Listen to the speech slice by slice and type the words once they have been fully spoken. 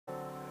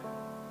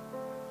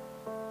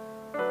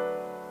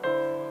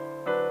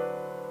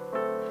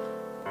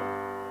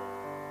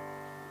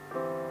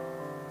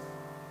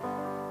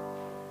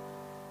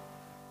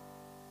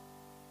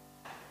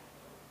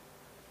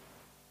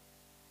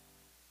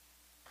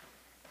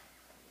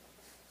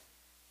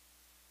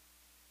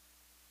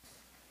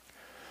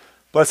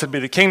Blessed be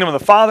the kingdom of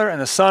the Father, and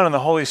the Son, and the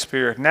Holy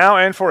Spirit, now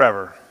and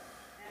forever.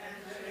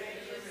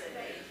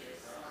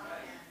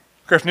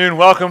 Good afternoon.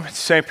 Welcome to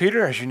St.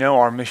 Peter. As you know,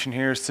 our mission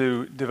here is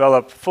to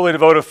develop fully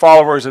devoted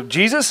followers of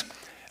Jesus.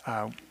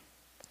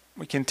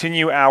 We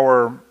continue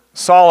our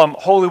solemn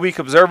Holy Week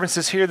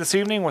observances here this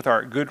evening with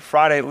our Good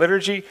Friday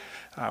liturgy.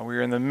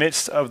 We're in the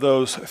midst of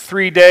those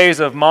 3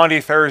 days of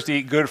Maundy,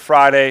 Thursday, Good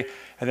Friday,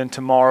 and then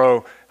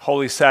tomorrow,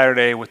 Holy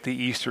Saturday with the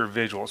Easter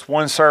Vigils.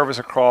 One service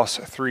across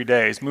 3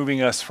 days,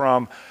 moving us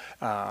from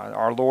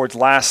our Lord's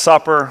Last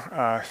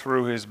Supper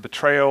through his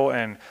betrayal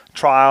and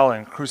trial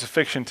and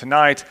crucifixion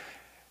tonight.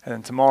 And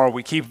then tomorrow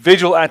we keep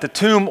vigil at the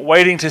tomb,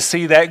 waiting to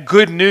see that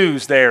good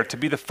news there, to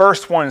be the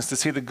first ones to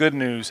see the good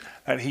news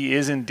that he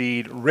is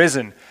indeed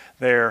risen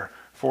there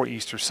for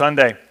Easter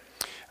Sunday.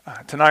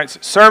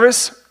 Tonight's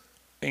service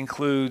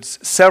includes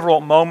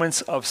several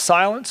moments of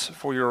silence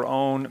for your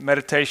own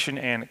meditation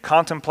and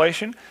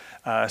contemplation,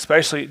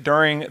 especially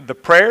during the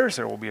prayers.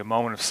 There will be a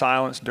moment of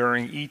silence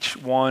during each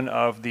one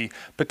of the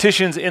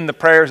petitions in the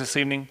prayers this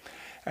evening.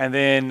 And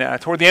then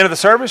toward the end of the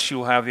service, you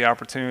will have the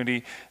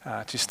opportunity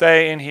to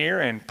stay in here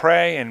and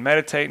pray and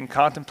meditate and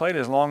contemplate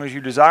as long as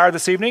you desire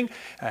this evening,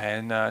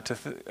 and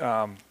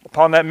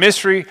upon that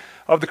mystery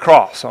of the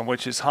cross on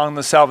which is hung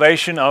the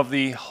salvation of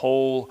the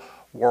whole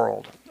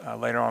world.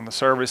 Later on in the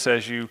service,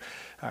 as you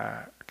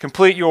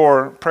complete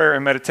your prayer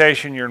and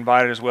meditation, you're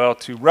invited as well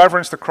to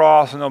reverence the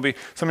cross, and there'll be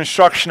some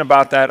instruction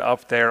about that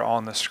up there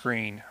on the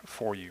screen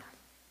for you.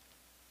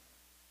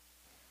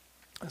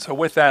 And so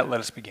with that,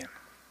 let us begin.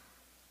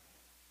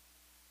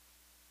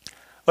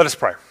 Let us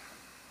pray.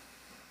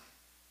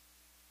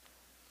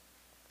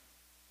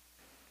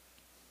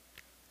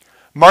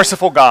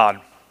 Merciful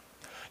God,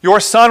 your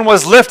Son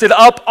was lifted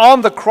up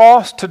on the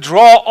cross to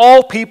draw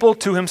all people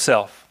to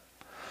himself.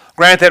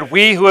 Grant that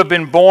we who have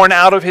been born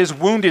out of his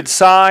wounded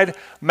side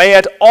may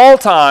at all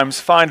times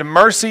find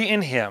mercy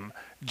in him,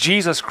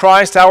 Jesus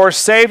Christ, our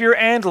Savior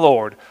and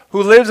Lord,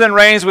 who lives and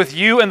reigns with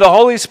you in the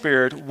Holy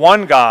Spirit,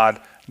 one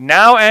God,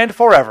 now and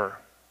forever.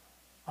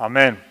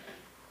 Amen.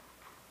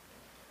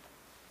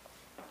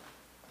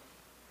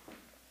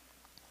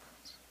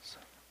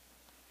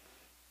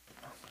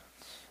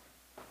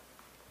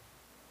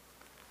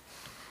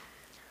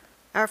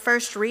 Our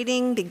first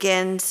reading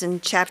begins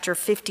in chapter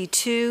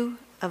 52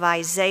 of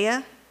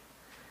Isaiah,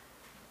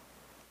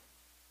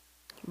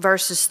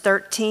 verses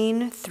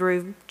 13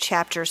 through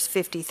chapters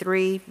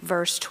 53,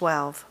 verse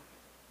 12.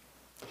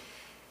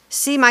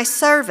 See, my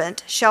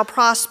servant shall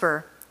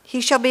prosper.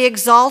 He shall be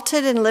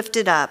exalted and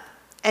lifted up,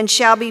 and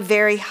shall be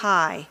very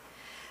high.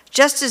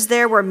 Just as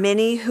there were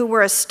many who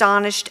were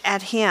astonished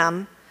at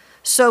him,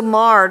 so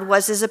marred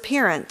was his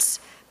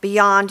appearance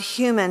beyond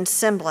human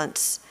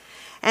semblance,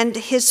 and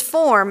his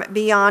form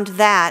beyond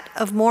that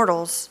of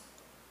mortals.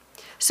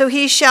 So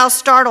he shall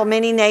startle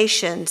many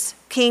nations.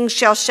 Kings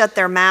shall shut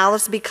their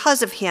mouths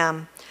because of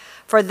him.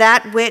 For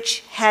that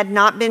which had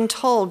not been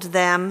told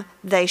them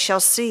they shall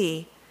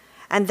see,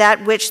 and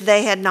that which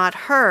they had not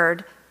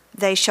heard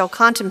they shall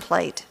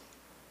contemplate.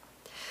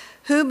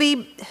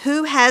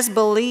 Who has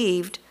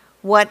believed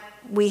what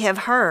we have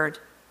heard?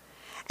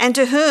 And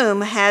to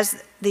whom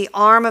has the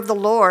arm of the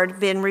Lord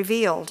been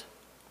revealed?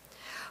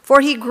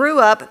 For he grew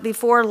up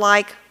before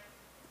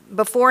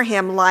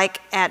him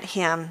like at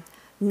him,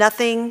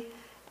 nothing,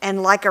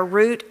 and like a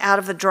root out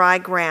of the dry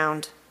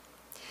ground.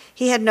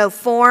 He had no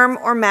form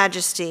or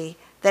majesty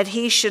that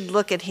he should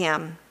look at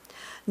him,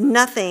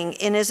 nothing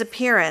in his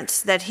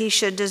appearance that he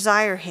should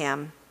desire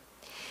him.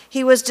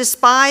 He was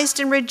despised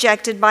and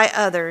rejected by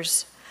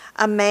others,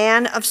 a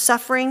man of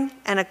suffering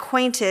and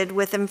acquainted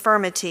with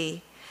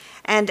infirmity,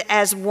 and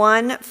as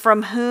one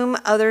from whom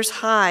others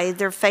hide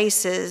their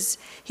faces,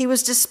 he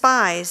was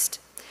despised,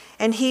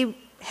 and he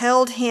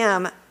held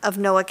him of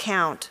no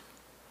account.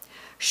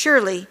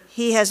 Surely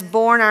he has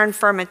borne our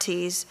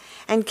infirmities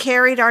and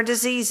carried our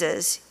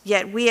diseases,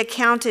 yet we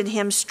accounted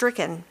him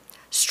stricken,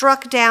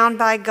 struck down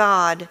by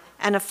God,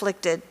 and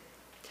afflicted.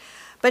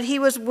 But he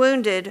was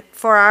wounded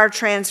for our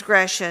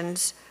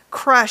transgressions,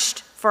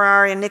 crushed for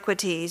our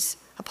iniquities.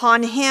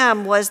 Upon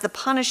him was the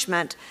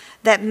punishment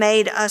that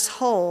made us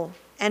whole,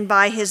 and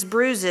by his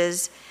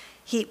bruises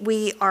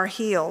we are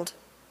healed.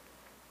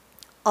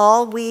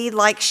 All we,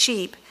 like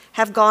sheep,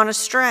 have gone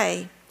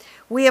astray.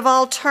 We have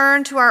all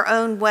turned to our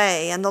own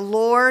way, and the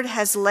Lord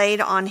has laid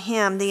on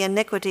him the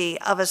iniquity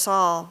of us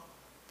all.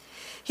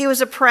 He was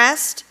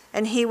oppressed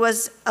and he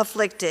was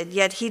afflicted,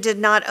 yet he did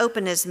not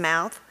open his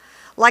mouth.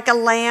 Like a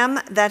lamb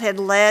that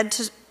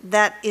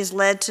is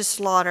led to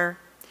slaughter,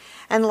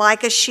 and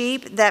like a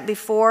sheep that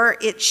before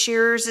its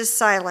shearers is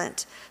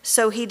silent,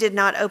 so he did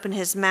not open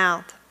his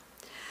mouth.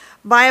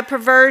 By a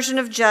perversion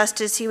of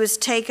justice he was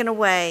taken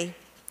away.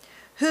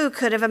 Who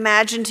could have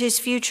imagined his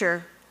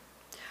future?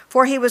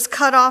 For he was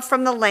cut off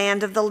from the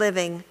land of the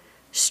living,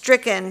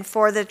 stricken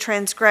for the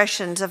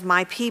transgressions of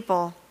my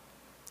people.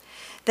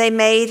 They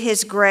made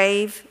his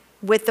grave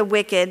with the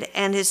wicked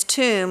and his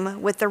tomb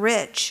with the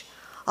rich,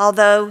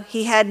 although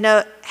he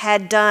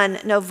had done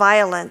no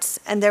violence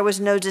and there was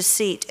no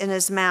deceit in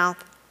his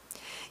mouth.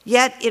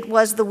 Yet it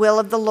was the will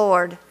of the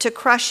Lord to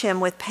crush him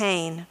with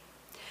pain.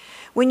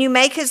 When you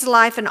make his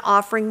life an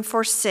offering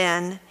for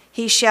sin,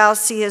 he shall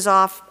see his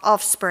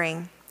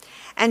offspring,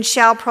 and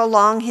shall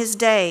prolong his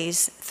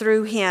days.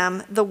 Through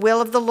him the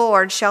will of the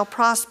Lord shall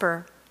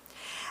prosper.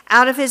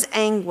 Out of his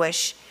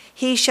anguish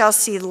he shall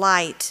see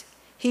light.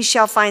 He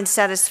shall find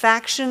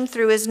satisfaction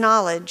through his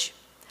knowledge.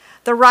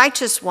 The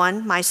righteous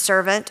one, my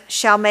servant,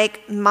 shall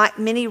make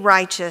many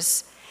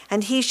righteous,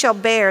 and he shall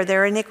bear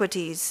their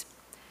iniquities.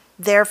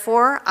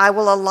 Therefore I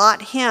will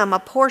allot him a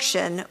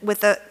portion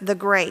with the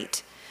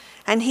great,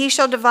 and he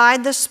shall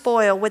divide the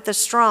spoil with the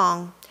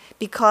strong,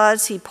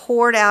 because he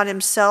poured out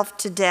himself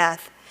to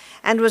death,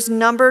 and was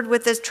numbered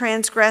with the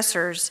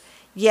transgressors.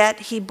 Yet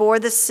he bore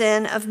the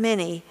sin of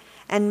many,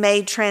 and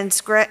made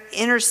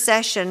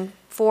intercession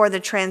for the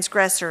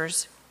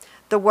transgressors.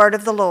 The word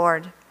of the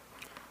Lord.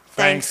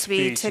 Thanks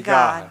be to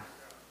God.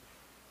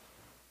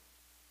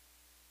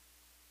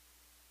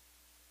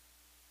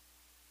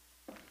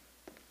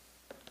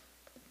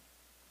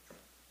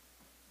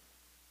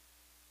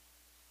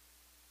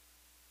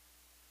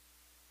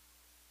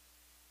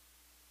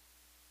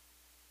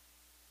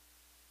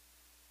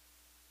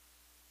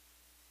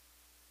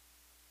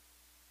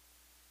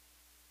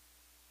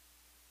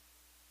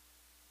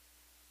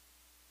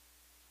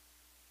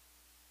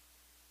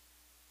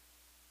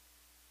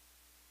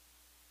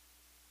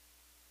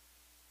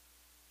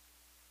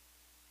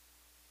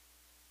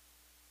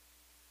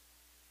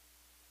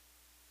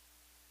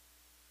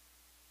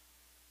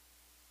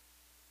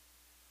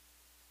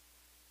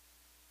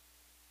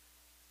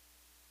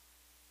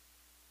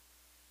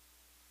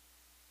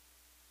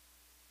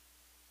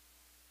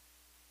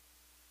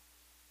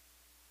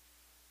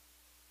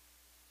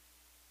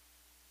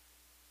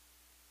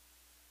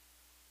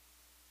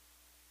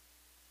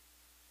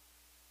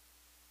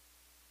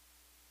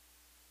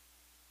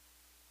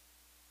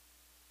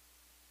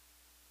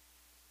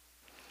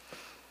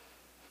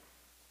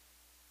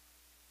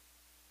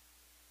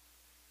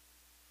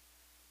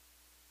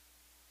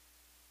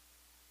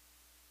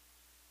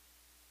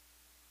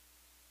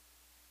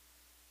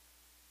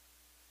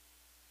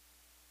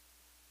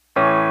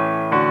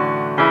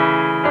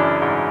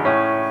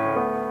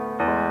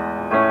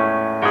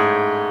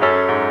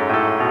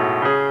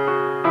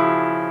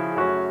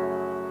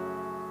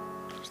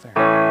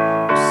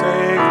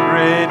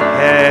 Sacred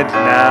head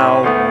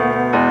now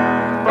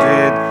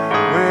wounded,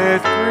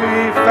 with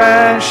grief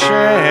and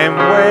shame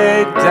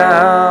weighed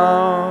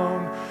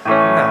down,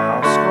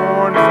 now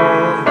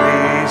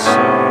scornfully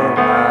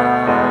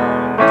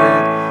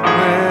surrounded,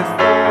 with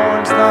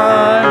thorns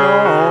thine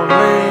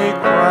only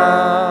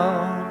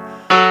crown.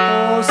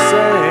 O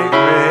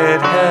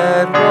sacred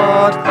head,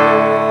 what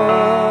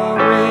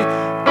glory,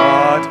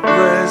 what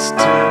bliss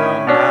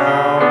till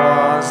now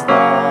was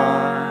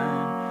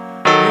thine.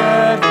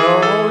 Yet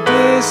though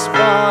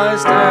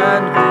despised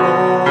and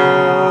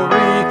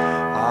glory,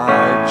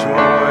 I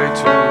joy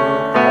to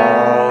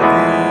call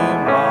thee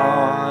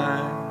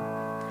mine.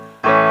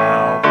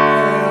 How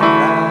pale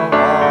thou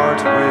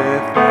art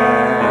with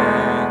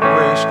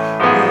anguish,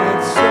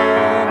 with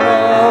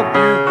soul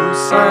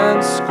abuse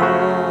and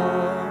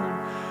scorn.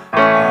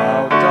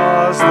 How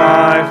does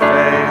thy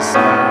face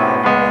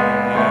now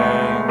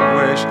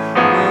languish,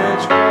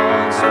 which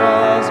once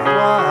was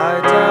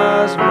bright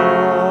as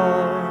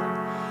morn?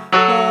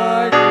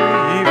 Thy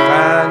grief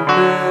and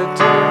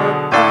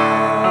bitter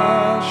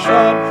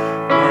passion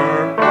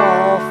were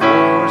all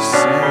for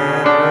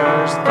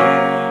sinners'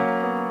 gain.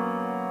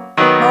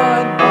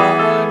 Mine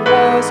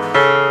was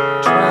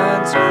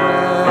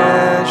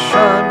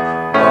transgression,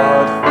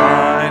 but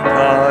thine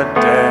the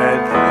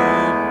deadly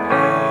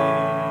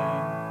pain.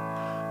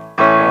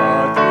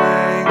 What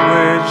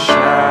language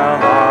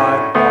shall I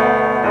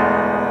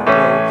borrow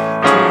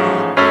to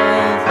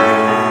thank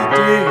thee,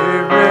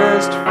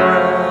 dearest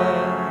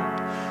friend,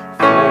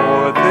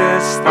 for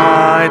this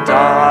thy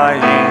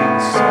dying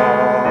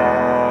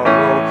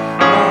sorrow,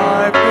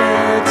 thy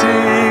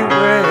pity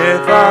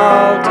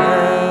without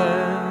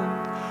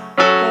end?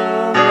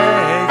 Oh,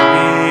 make me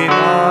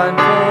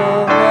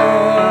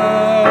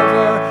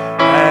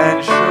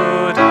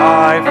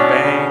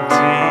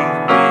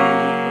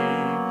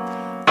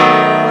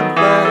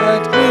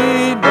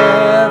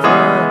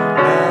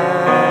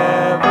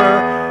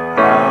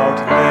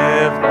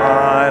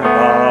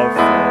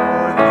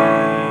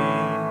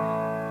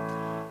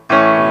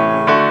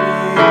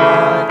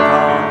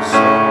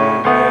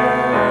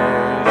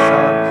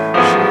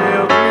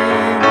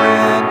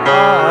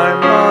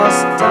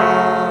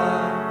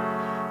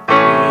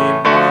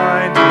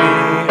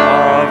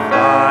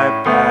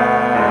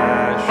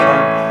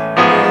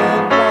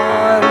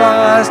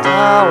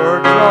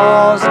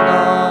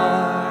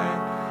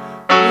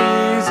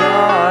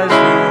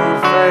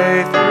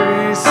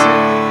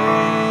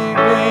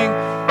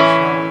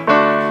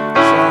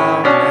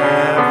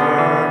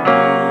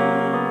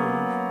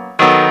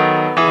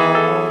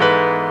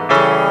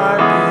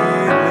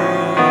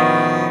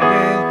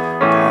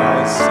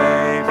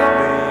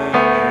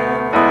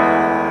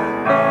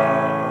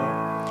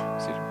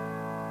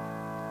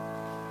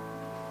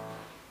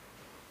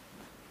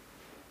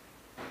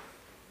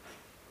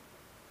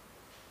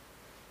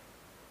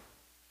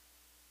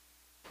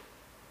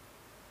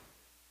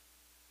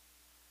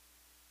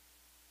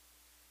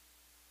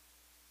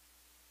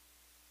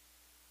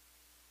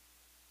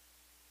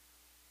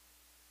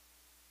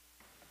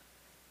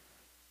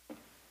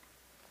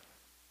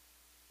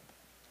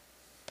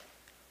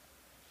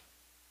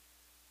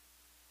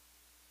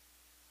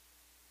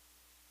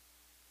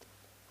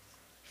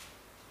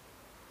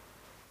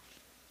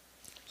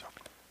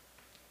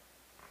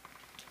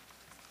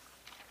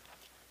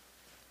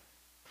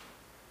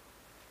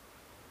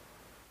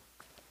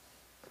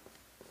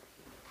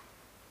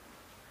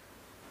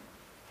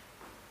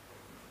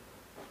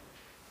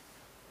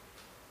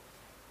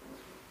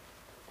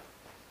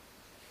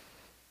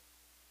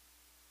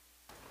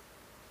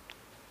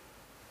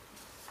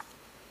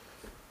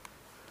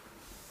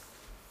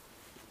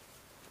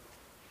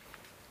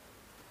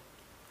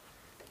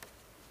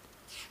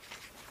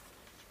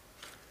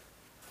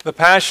The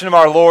Passion of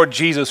our Lord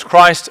Jesus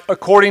Christ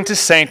according to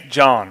St.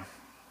 John.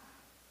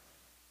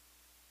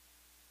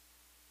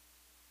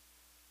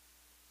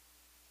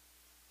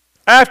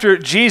 After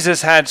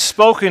Jesus had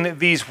spoken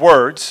these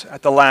words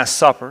at the Last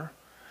Supper,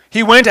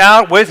 he went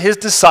out with his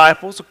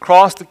disciples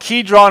across the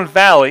Kidron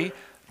Valley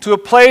to a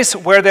place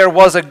where there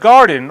was a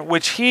garden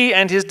which he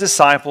and his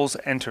disciples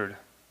entered.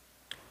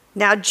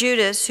 Now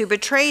Judas, who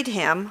betrayed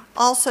him,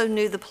 also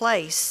knew the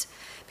place,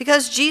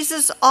 because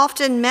Jesus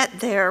often met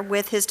there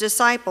with his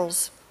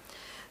disciples.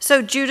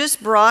 So Judas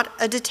brought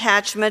a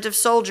detachment of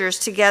soldiers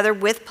together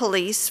with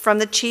police from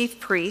the chief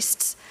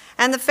priests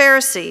and the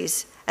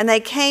Pharisees, and they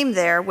came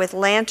there with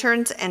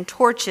lanterns and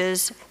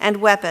torches and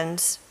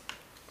weapons.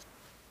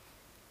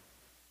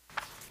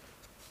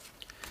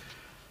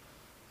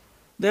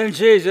 Then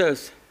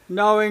Jesus,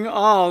 knowing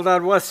all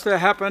that was to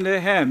happen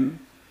to him,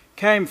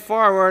 came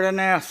forward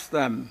and asked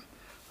them,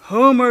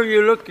 "Whom are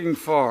you looking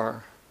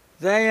for?"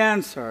 They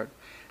answered,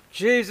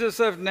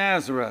 "Jesus of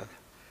Nazareth."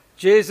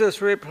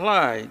 Jesus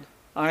replied,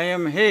 "I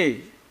am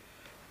he."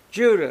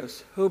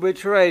 Judas, who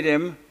betrayed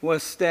him,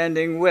 was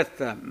standing with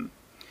them.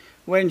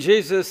 When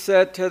Jesus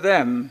said to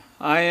them,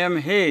 "I am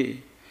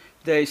he,"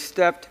 they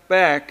stepped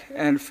back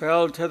and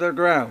fell to the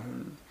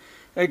ground.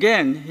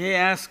 Again he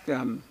asked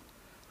them,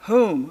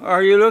 "Whom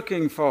are you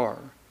looking for?"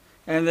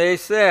 And they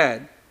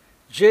said,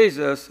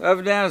 "Jesus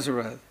of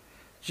Nazareth."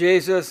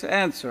 Jesus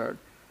answered,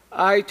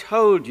 "I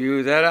told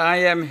you that I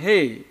am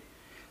he.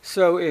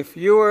 So if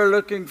you are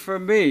looking for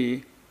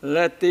me,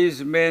 let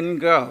these men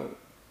go."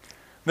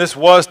 This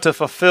was to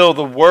fulfill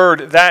the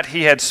word that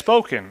he had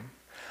spoken.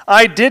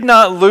 "I did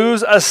not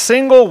lose a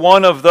single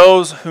one of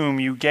those whom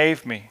you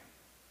gave me."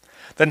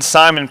 Then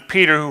Simon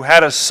Peter, who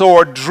had a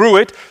sword, drew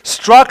it,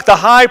 struck the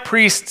high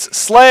priest's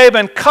slave,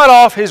 and cut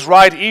off his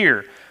right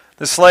ear.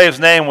 The slave's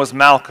name was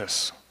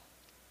Malchus.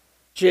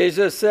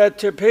 Jesus said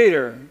to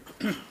Peter,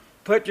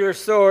 "Put your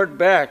sword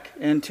back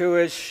into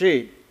its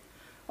sheath.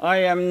 I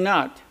am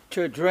not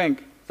to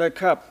drink the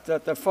cup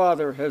that the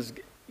Father has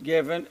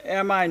given.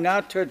 Am I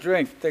not to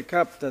drink the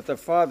cup that the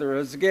Father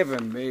has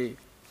given me?"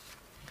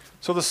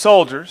 So the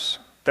soldiers,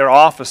 their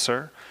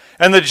officer,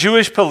 and the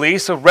Jewish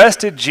police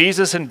arrested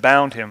Jesus and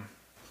bound him.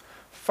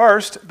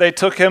 First, they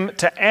took him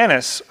to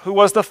Annas, who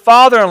was the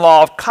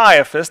father-in-law of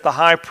Caiaphas, the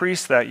high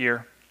priest that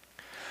year.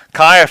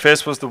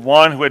 Caiaphas was the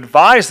one who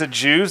advised the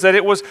Jews that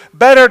it was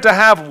better to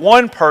have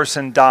one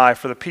person die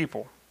for the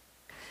people.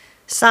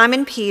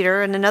 Simon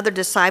Peter and another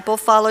disciple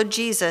followed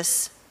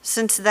Jesus.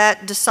 Since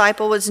that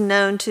disciple was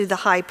known to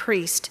the high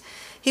priest,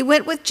 he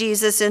went with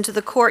Jesus into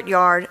the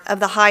courtyard of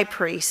the high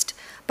priest,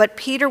 but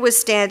Peter was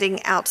standing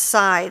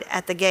outside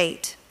at the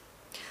gate.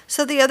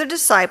 So the other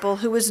disciple,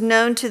 who was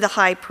known to the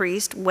high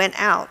priest, went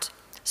out,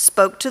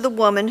 spoke to the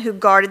woman who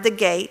guarded the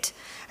gate,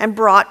 and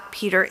brought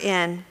Peter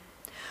in.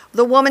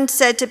 The woman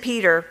said to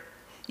Peter,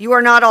 "You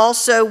are not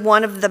also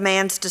one of the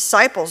man's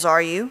disciples,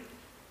 are you?"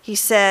 He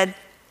said,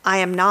 "I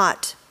am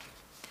not."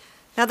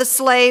 Now the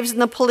slaves and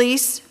the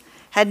police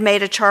had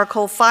made a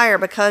charcoal fire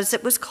because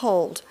it was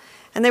cold,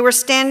 and they were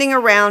standing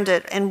around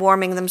it and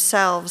warming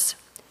themselves.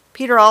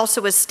 Peter also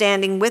was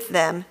standing with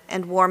them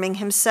and warming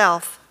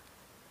himself.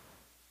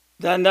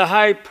 Then the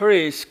high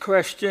priest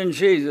questioned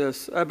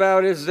Jesus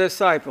about his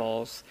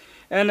disciples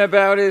and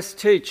about his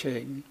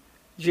teaching.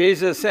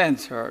 Jesus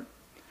answered,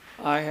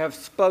 "I have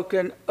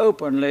spoken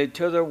openly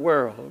to the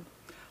world.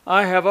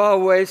 I have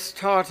always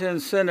taught in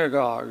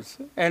synagogues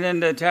and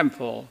in the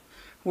temple,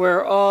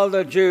 where all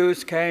the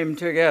Jews came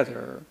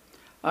together.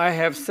 I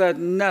have said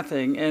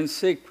nothing in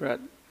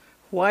secret.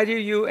 Why do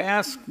you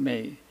ask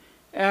me?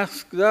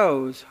 Ask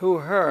those who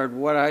heard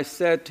what I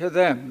said to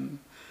them.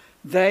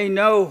 They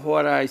know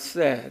what I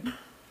said."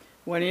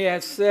 When he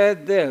had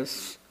said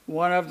this,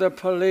 one of the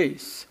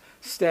police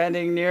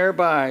standing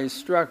nearby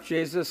struck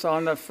Jesus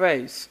on the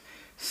face,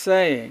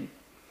 saying,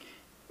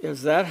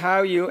 "Is that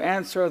how you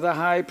answer the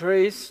high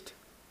priest?"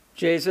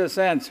 Jesus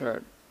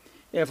answered,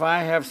 "If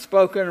I have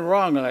spoken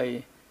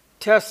wrongly,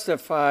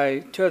 testify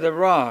to the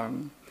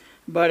wrong.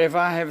 But if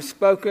I have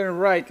spoken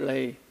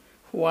rightly,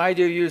 why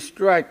do you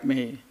strike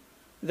me?"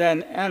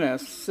 Then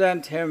Annas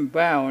sent him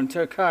bound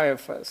to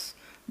Caiaphas,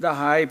 the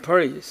high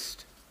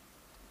priest.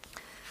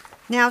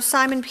 Now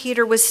Simon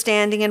Peter was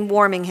standing and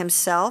warming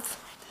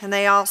himself, and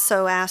they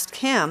also asked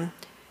him,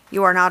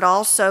 "You are not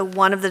also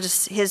one of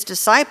his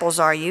disciples,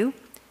 are you?"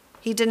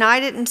 He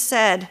denied it and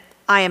said,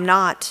 "I am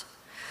not."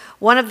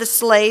 One of the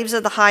slaves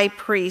of the high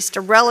priest,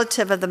 a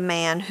relative of the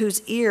man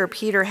whose ear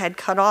Peter had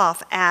cut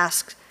off,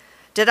 asked,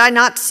 "Did I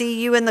not see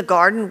you in the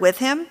garden with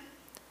him?"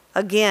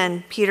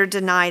 Again, Peter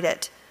denied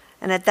it,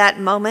 and at that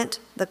moment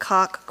the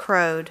cock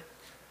crowed.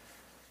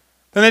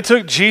 Then they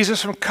took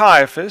Jesus from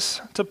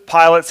Caiaphas to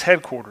Pilate's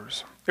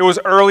headquarters. It was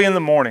early in the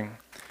morning.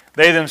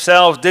 They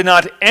themselves did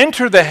not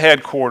enter the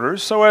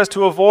headquarters so as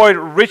to avoid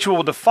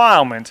ritual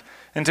defilement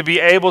and to be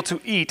able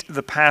to eat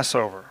the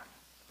Passover.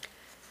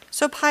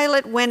 So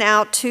Pilate went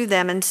out to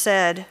them and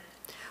said,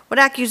 "What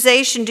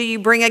accusation do you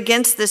bring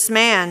against this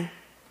man?"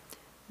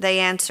 They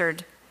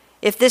answered,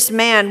 "If this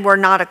man were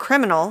not a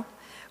criminal,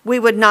 we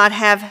would not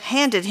have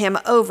handed him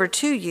over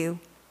to you."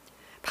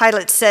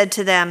 Pilate said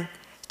to them,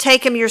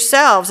 "Take him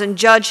yourselves and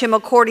judge him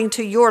according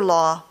to your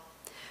law."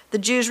 The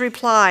Jews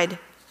replied,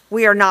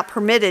 "We are not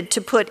permitted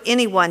to put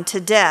anyone to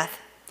death."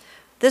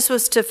 This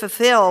was to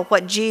fulfill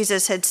what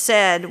Jesus had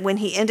said when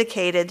he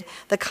indicated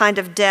the kind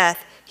of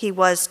death he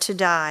was to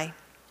die.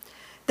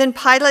 Then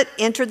Pilate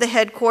entered the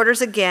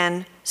headquarters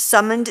again,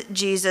 summoned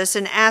Jesus,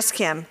 and asked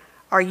him,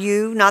 "Are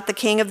you not the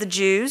king of the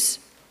Jews?"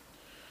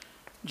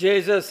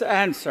 Jesus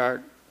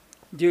answered,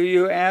 "Do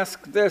you ask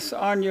this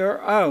on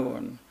your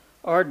own,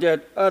 or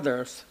did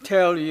others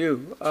tell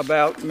you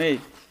about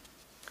me?"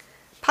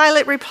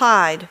 Pilate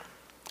replied,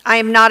 "I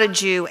am not a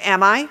Jew,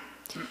 am I?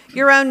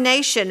 Your own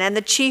nation and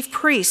the chief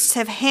priests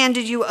have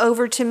handed you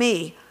over to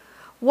me.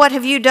 What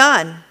have you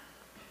done?"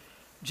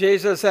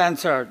 Jesus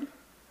answered,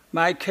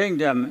 "My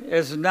kingdom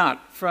is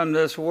not from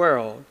this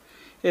world.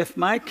 If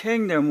my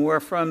kingdom were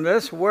from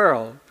this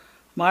world,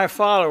 my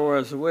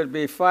followers would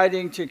be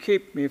fighting to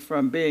keep me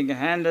from being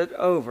handed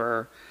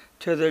over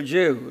to the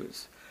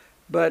Jews.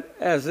 But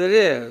as it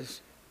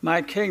is,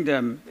 my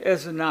kingdom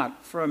is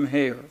not from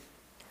here."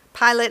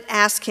 Pilate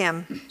asked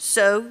him,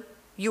 "So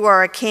you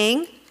are a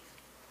king?"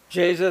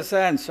 Jesus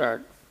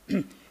answered,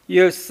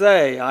 "You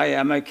say I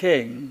am a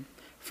king.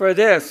 For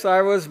this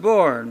I was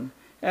born,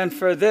 and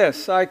for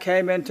this I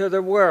came into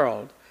the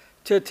world,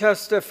 to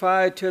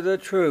testify to the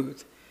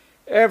truth.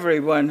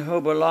 Everyone who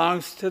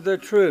belongs to the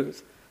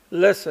truth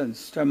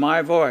listens to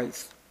my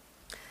voice."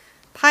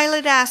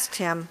 Pilate asked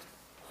him,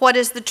 "What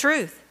is the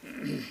truth?"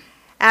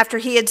 After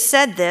he had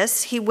said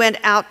this, he went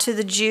out to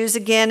the Jews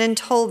again and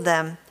told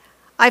them,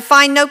 "I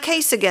find no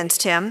case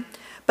against him,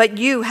 but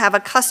you have a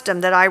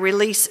custom that I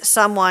release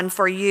someone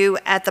for you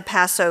at the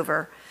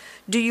Passover.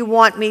 Do you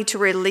want me to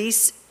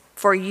release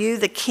for you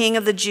the king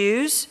of the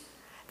Jews?"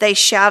 They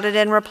shouted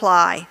in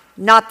reply,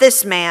 "Not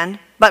this man,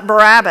 but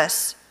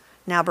Barabbas."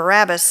 Now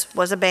Barabbas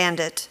was a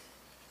bandit.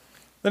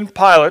 Then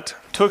Pilate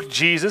took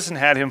Jesus and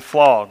had him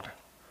flogged.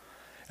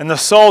 And the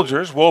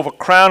soldiers wove a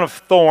crown of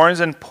thorns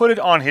and put it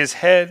on his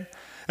head,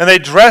 and they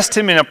dressed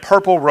him in a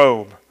purple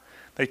robe.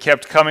 They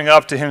kept coming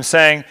up to him,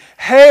 saying,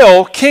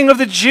 "Hail, King of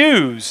the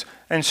Jews!"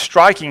 and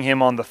striking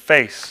him on the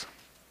face.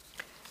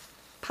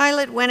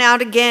 Pilate went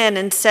out again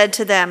and said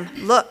to them,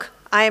 "Look,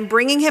 I am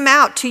bringing him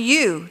out to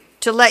you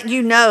to let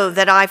you know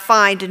that I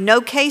find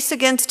no case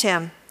against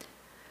him."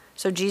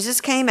 So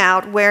Jesus came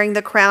out wearing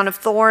the crown of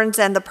thorns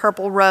and the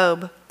purple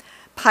robe.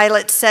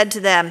 Pilate said to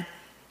them,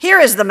 "Here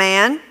is the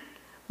man."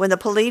 When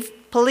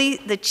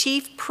the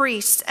chief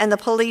priests and the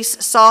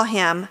police saw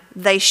him,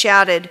 they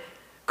shouted,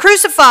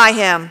 "Crucify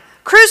him!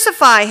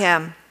 Crucify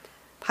him!"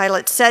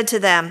 Pilate said to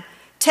them,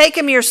 "Take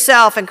him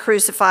yourself and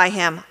crucify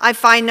him. I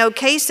find no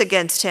case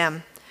against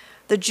him."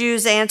 The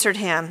Jews answered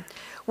him,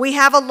 "We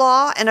have a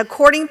law, and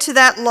according to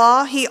that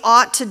law he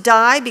ought to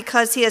die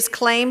because he has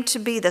claimed to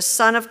be the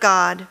Son of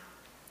God."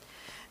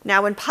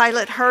 Now when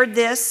Pilate heard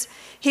this,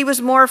 he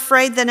was more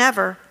afraid than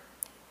ever.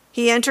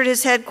 He entered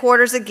his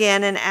headquarters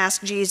again and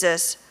asked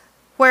Jesus,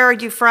 "Where are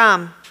you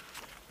from?"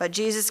 But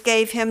Jesus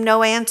gave him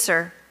no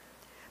answer.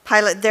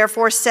 Pilate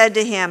therefore said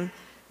to him,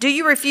 "Do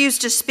you refuse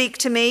to speak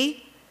to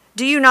me?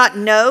 Do you not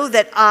know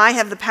that I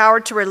have the power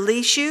to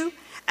release you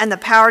and the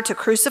power to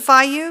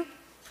crucify you?"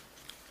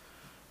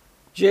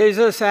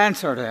 Jesus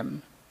answered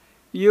him,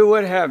 "You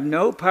would have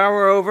no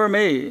power over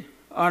me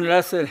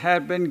unless it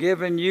had been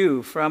given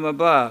you from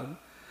above.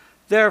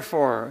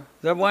 Therefore,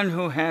 the one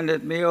who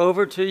handed me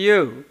over to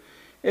you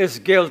is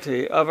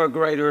guilty of a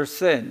greater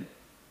sin."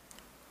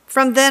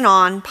 From then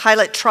on,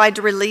 Pilate tried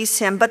to release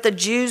him, but the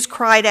Jews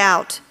cried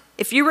out,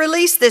 "If you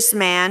release this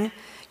man,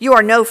 you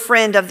are no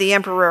friend of the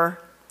emperor.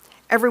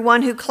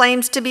 Everyone who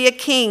claims to be a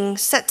king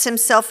sets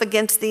himself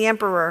against the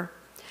emperor."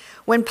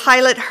 When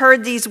Pilate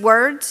heard these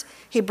words,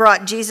 he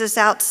brought Jesus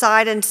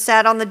outside and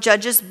sat on the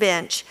judge's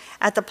bench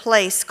at the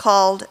place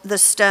called the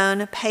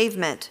Stone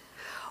Pavement,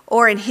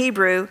 or in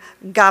Hebrew,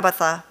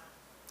 Gabbatha.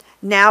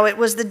 Now it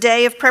was the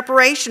day of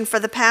preparation for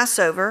the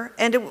Passover,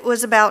 and it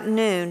was about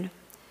noon.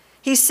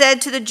 He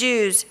said to the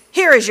Jews,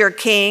 "Here is your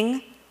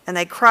king." And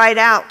they cried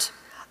out,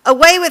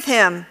 "Away with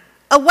him!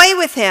 Away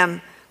with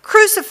him!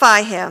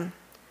 Crucify him!"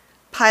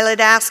 Pilate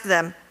asked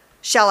them,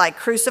 "Shall I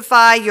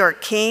crucify your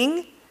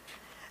king?"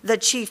 The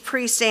chief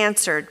priests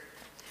answered,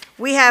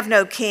 "We have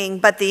no king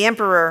but the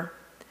emperor."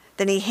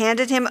 Then he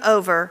handed him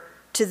over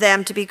to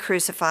them to be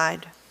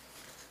crucified.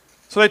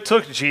 So they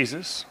took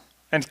Jesus,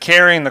 and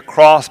carrying the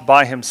cross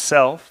by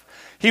himself,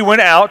 he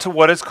went out to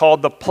what is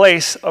called the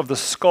place of the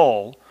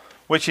skull,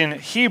 which in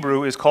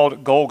Hebrew is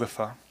called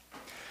Golgotha.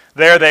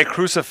 There they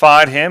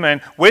crucified him,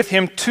 and with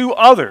him two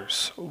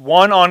others,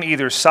 one on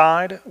either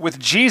side, with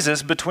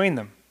Jesus between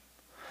them.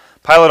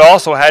 Pilate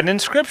also had an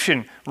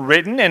inscription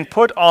written and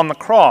put on the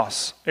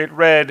cross. It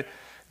read,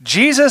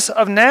 "Jesus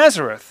of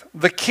Nazareth,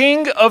 the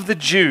King of the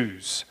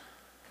Jews."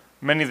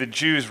 Many of the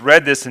Jews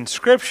read this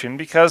inscription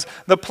because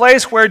the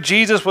place where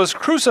Jesus was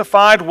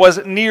crucified was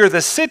near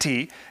the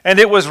city, and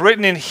it was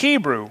written in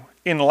Hebrew,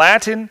 in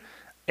Latin,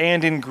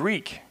 and in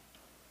Greek.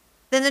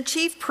 Then the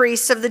chief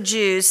priests of the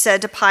Jews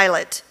said to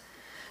Pilate,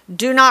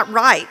 "Do not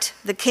write,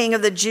 the King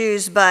of the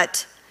Jews,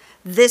 but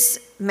This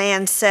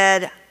man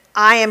said,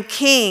 "I am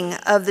king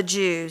of the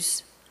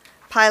Jews."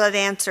 Pilate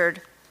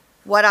answered,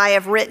 "What I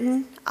have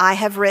written, I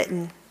have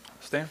written."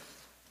 Stand.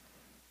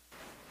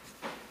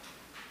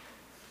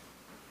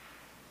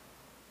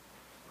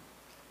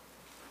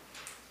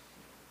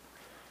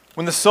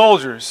 When the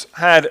soldiers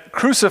had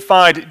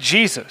crucified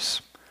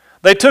Jesus,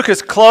 they took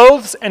his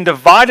clothes and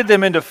divided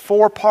them into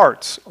 4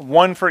 parts,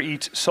 one for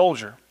each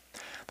soldier.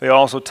 They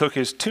also took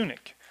his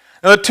tunic.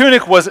 Now the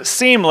tunic was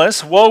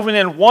seamless, woven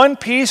in one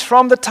piece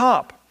from the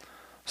top.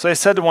 So they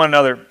said to one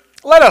another,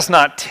 "Let us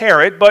not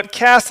tear it, but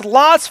cast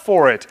lots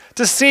for it,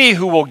 to see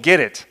who will get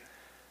it."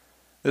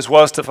 This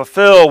was to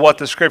fulfill what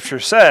the scripture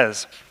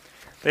says.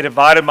 They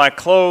divided my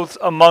clothes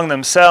among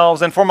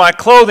themselves, and for my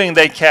clothing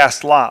they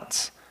cast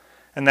lots.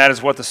 And that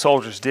is what the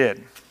soldiers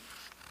did.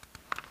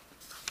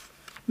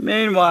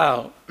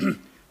 Meanwhile,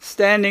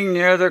 standing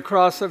near the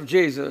cross of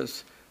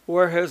Jesus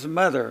were his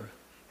mother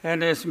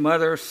and his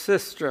mother's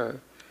sister,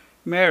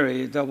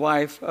 Mary, the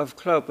wife of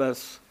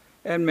Clopas,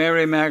 and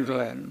Mary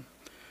Magdalene.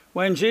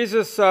 When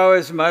Jesus saw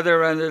his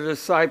mother and the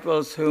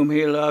disciples whom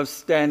he loved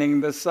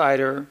standing beside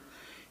her,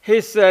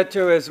 he said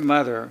to his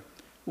mother,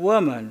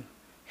 "Woman,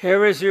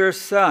 here is your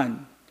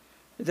son."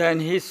 Then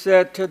he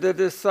said to the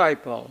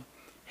disciple,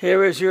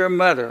 "Here is your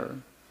mother."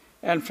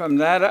 And from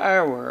that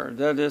hour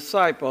the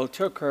disciple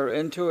took her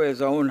into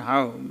his own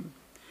home.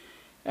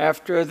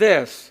 After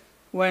this,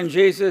 when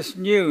Jesus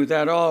knew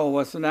that all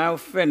was now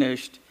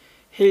finished,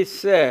 he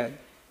said,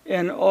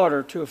 in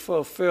order to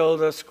fulfill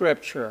the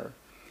scripture,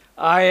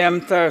 "I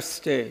am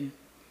thirsty."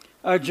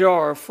 A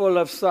jar full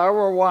of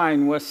sour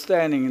wine was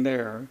standing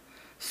there.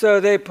 So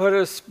they put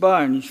a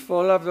sponge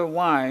full of the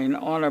wine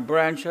on a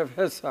branch of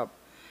hyssop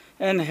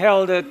and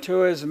held it to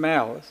his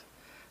mouth.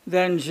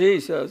 Then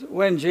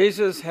when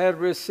Jesus had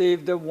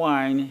received the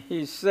wine,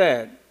 he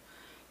said,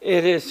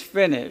 "It is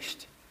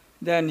finished."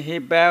 Then he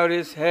bowed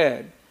his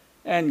head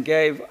and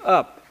gave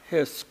up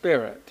his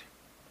spirit.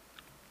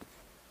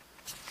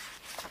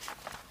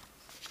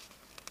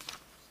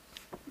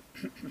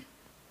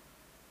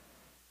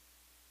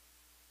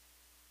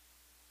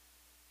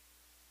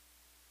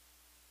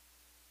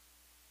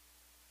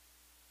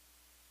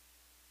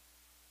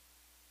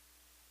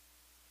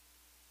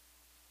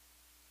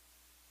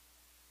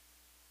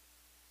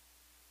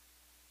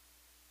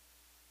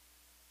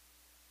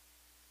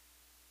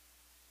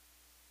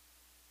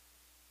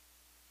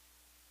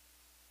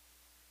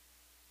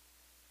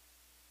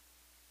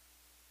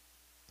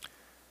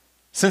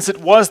 Since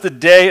it was the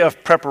day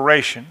of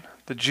preparation,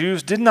 the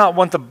Jews did not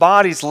want the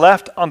bodies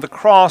left on the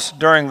cross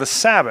during the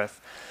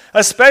Sabbath,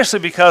 especially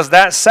because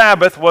that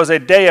Sabbath was a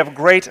day of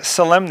great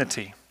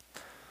solemnity.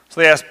 So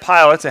they asked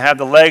Pilate to have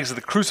the legs of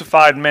the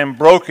crucified men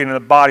broken and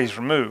the bodies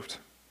removed.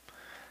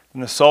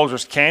 Then the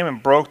soldiers came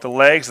and broke the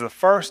legs of the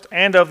first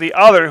and of the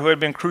other who had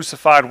been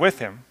crucified with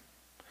him.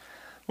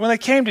 When they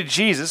came to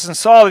Jesus and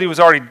saw that he was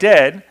already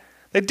dead,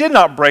 they did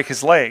not break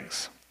his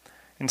legs.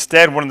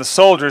 Instead, one of the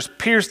soldiers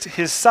pierced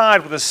his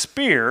side with a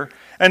spear,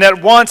 and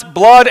at once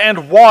blood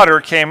and water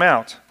came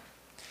out.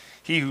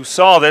 He who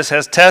saw this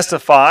has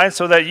testified,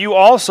 so that you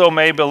also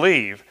may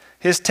believe.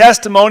 His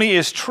testimony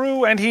is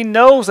true, and he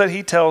knows that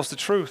he tells the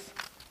truth.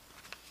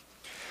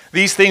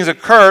 These things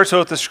occurred so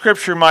that the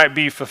scripture might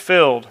be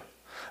fulfilled.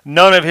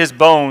 None of his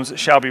bones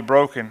shall be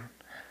broken.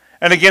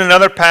 And again,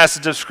 another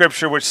passage of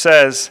scripture which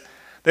says,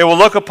 "They will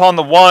look upon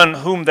the one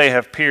whom they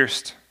have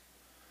pierced."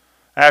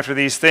 After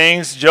these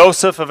things,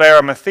 Joseph of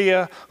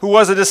Arimathea, who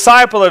was a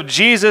disciple of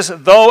Jesus,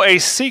 though a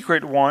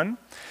secret one,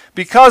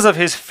 because of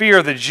his fear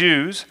of the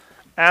Jews,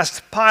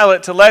 asked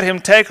Pilate to let him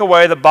take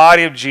away the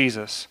body of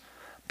Jesus.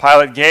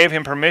 Pilate gave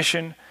him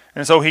permission,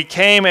 and so he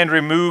came and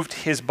removed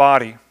his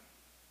body.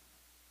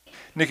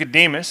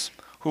 Nicodemus,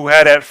 who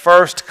had at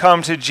first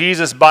come to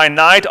Jesus by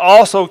night,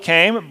 also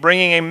came,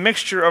 bringing a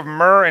mixture of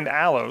myrrh and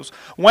aloes,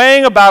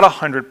 weighing about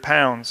 100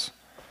 pounds.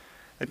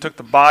 They took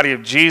the body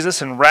of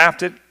Jesus and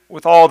wrapped it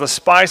with all the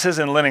spices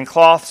and linen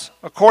cloths,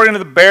 according to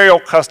the burial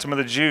custom of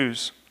the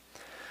Jews.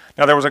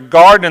 Now there was a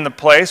garden in the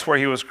place where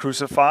he was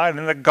crucified, and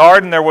in the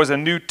garden there was a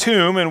new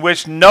tomb in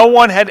which no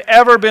one had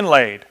ever been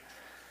laid.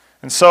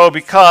 And so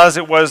because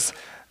it was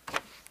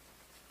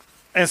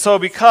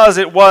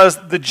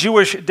the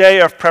Jewish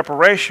day of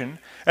preparation,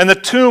 and the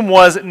tomb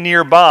was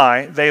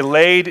nearby, they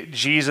laid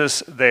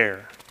Jesus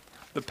there.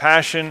 The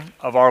Passion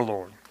of our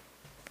Lord.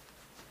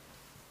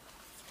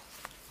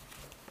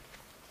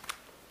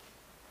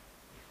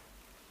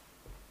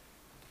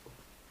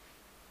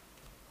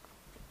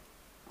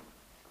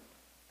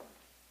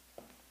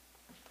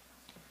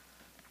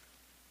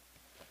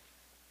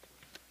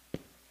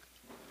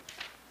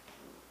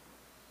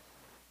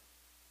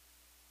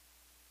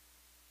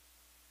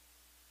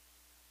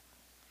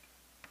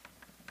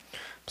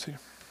 See.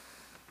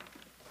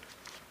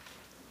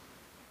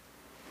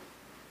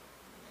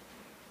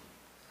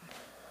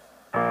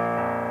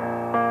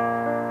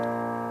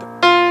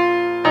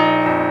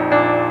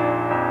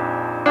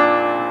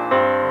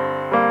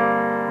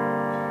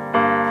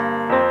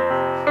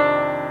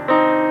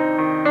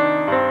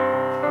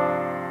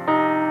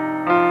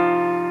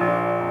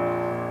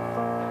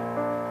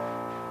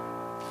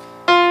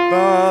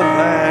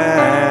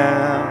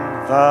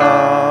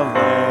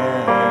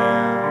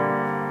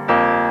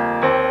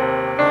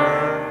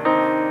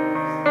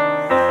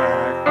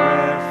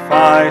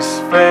 Sacrifice,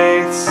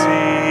 faith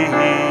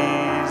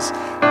sees,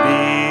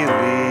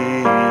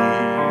 believes,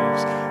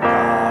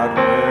 God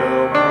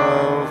will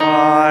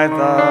provide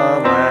the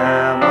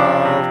Lamb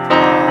of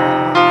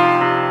God.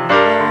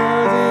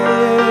 Worthy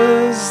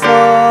is the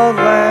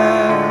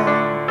Lamb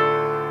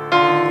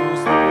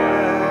whose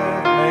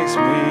blood makes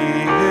me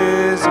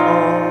his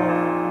own.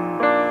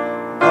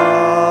 The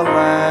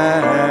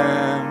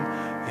Lamb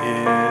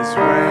is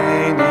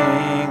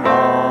reigning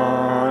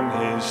on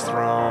his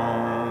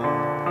throne.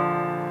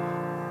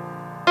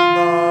 The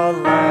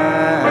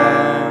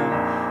Lamb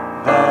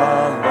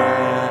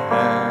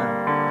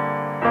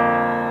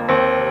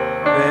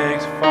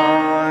makes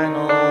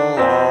final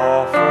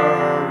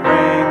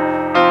offering.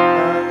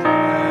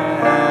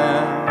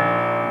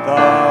 The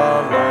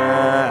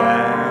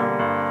Lamb,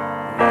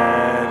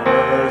 let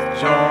earth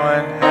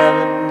join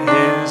heaven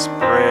his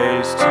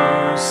praise to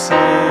sing.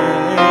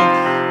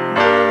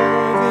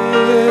 Worthy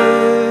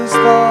is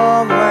the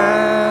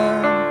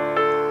Lamb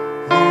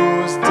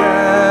whose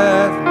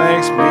death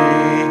makes me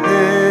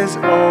his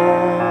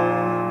own.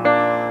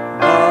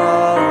 The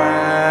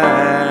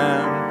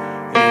Lamb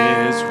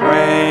is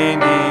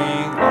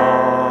reigning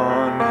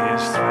on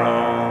his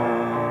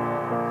throne.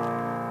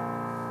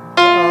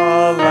 The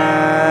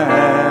Lamb,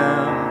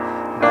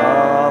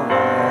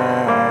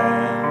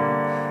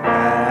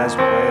 as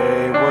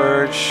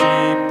wayward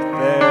sheep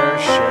their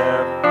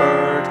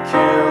shepherd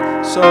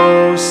killed,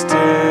 so still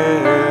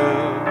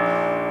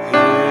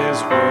his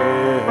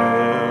will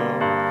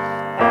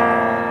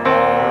on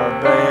our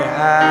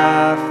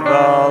behalf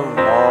the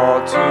law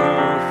to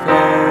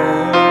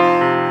fill.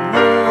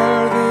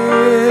 Worthy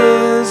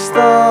is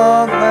the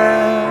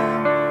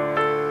Lamb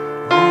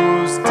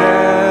whose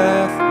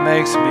death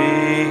makes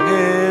me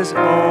his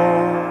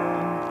own.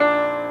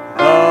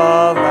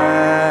 The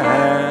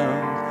Lamb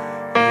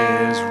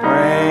is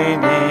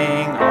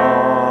reigning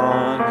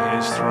on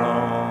his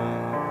throne.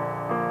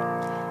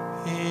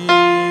 He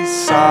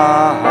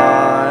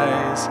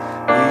sighs,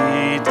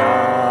 he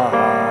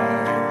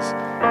dies.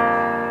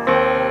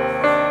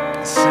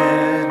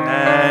 Sin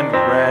and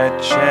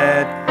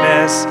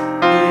wretchedness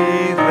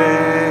he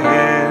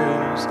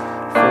lives,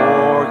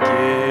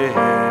 forgives.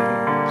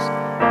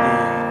 He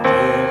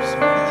gives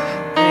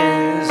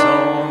his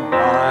own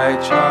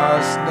righteousness.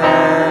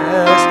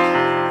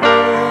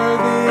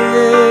 Worthy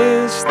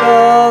is the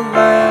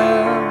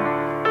Lamb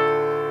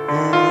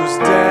whose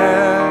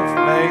death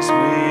makes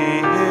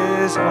me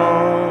his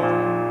own.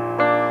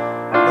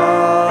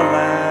 The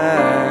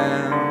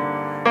Lamb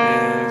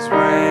is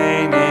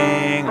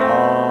reigning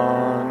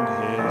on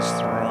his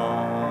throne.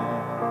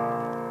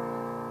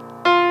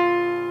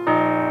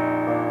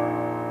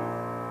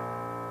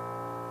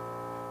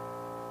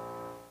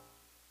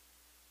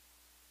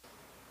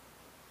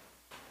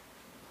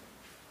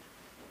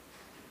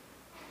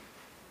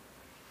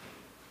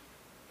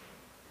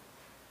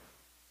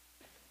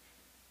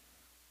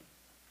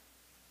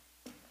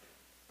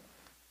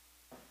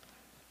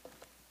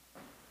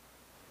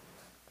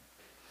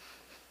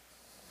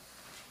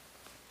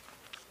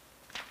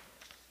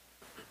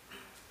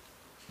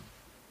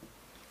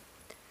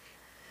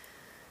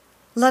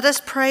 Let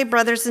us pray,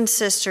 brothers and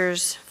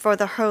sisters, for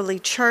the holy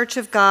church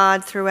of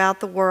God throughout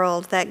the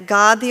world, that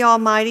God the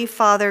Almighty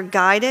Father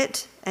guide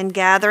it and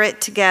gather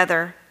it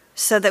together,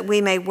 so that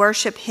we may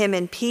worship him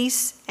in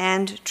peace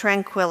and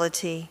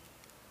tranquility.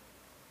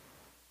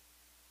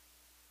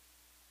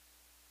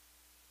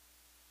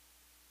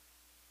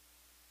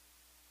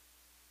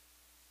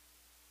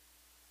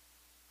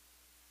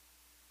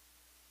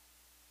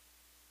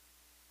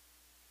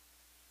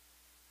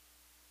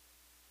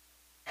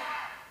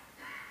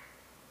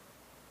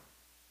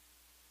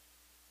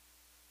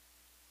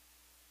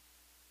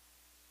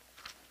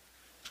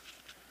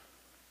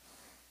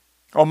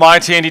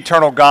 Almighty and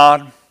eternal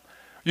God,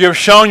 you have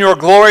shown your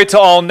glory to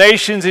all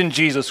nations in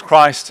Jesus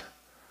Christ.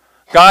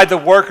 Guide the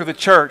work of the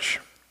church.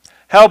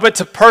 Help it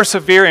to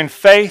persevere in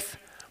faith,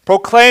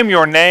 proclaim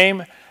your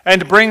name,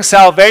 and bring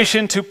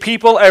salvation to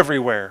people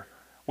everywhere.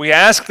 We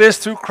ask this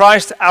through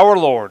Christ our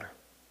Lord.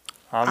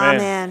 Amen.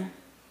 Amen.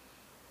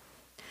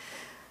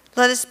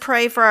 Let us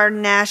pray for our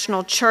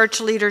national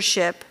church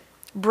leadership,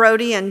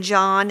 Brody and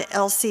John,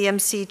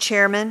 LCMC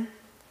Chairman,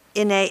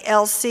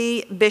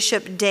 NALC,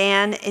 Bishop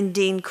Dan and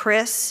Dean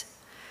Chris,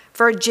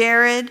 for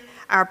Jared,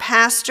 our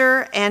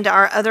pastor, and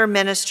our other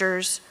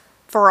ministers,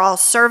 for all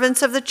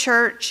servants of the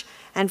church,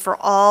 and for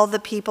all the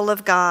people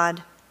of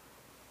God.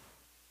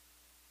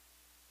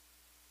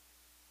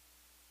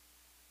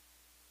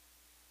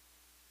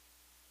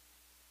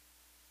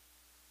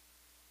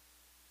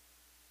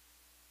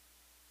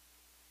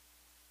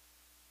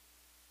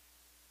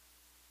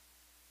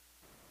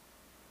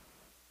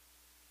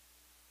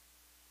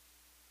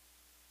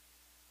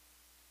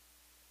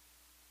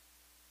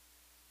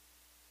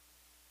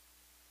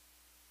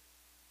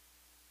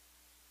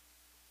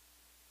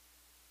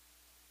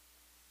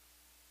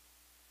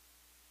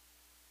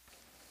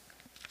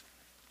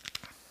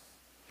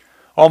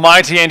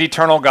 Almighty and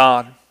eternal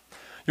God,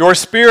 your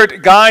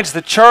Spirit guides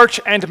the church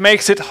and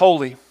makes it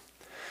holy.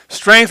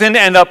 Strengthen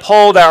and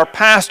uphold our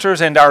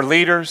pastors and our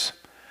leaders.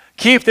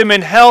 Keep them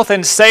in health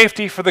and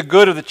safety for the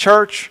good of the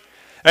church,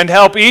 and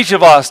help each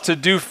of us to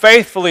do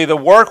faithfully the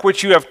work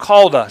which you have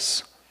called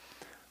us.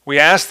 We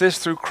ask this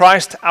through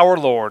Christ our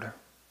Lord.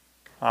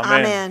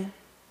 Amen. Amen.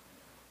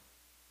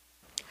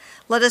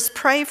 Let us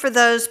pray for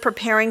those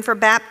preparing for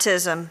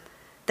baptism,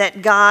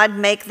 that God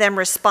make them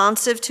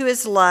responsive to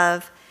his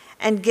love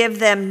and give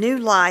them new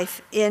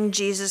life in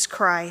Jesus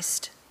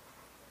Christ.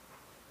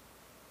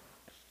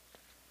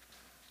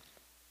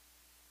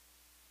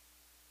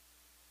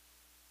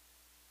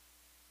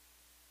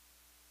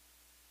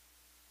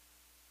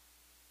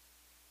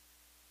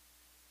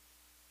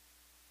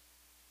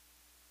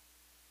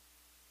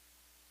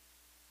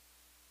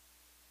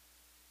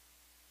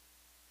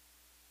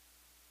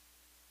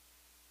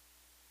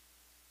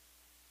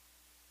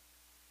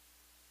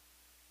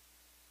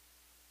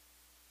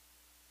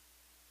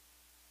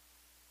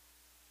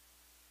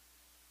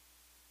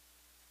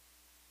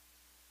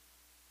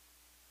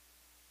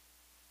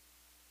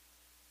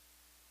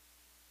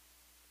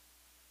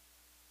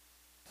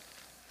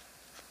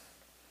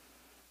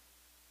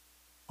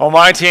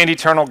 Almighty and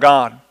eternal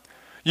God,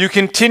 you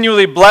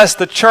continually bless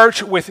the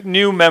church with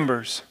new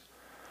members.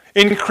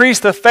 Increase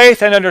the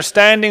faith and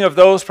understanding of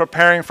those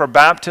preparing for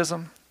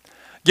baptism.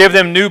 Give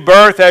them new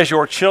birth as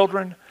your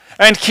children,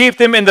 and keep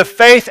them in the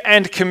faith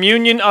and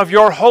communion of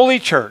your holy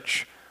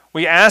church.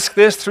 We ask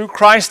this through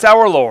Christ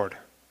our Lord.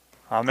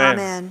 Amen.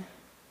 Amen.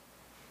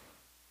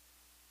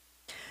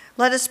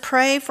 Let us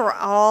pray for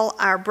all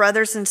our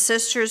brothers and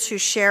sisters who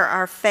share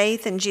our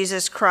faith in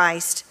Jesus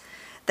Christ,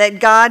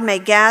 that God may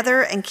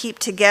gather and keep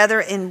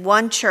together in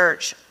one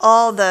church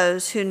all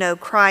those who know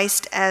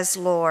Christ as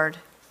Lord.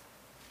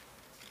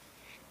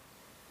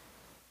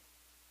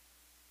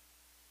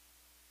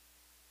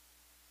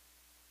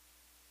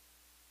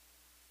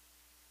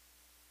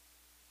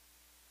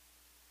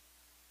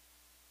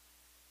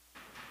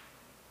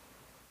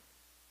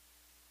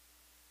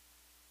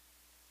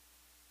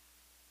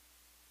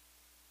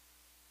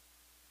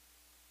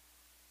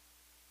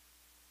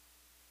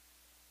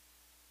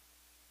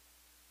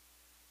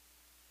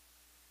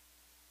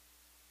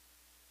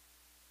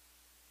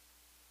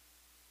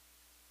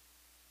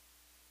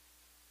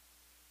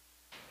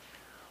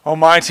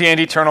 Almighty and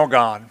eternal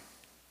God,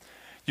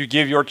 you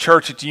give your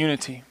church its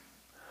unity.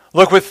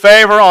 Look with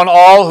favor on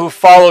all who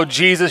follow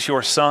Jesus,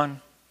 your Son.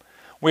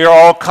 We are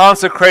all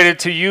consecrated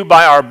to you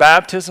by our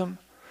baptism.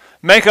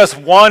 Make us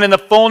one in the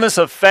fullness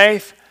of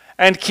faith,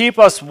 and keep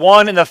us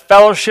one in the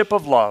fellowship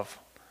of love.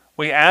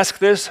 We ask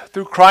this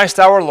through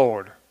Christ our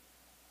Lord.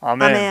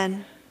 Amen.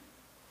 Amen.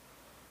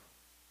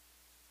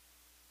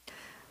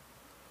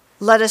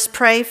 Let us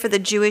pray for the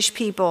Jewish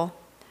people,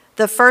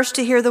 the first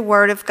to hear the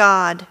word of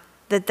God,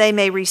 that they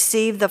may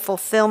receive the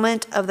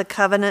fulfillment of the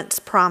covenant's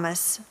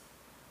promise.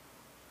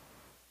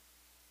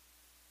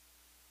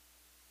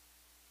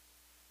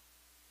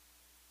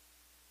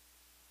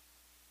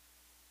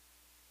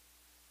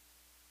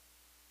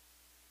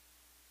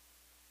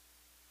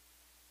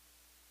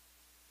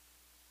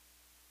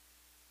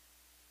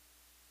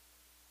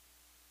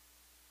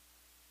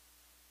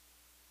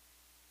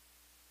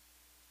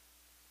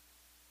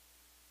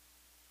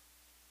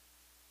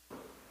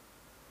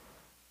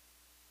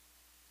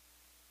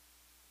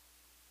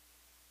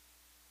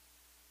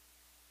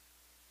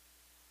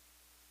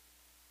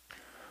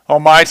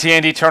 Almighty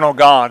and eternal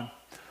God,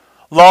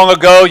 long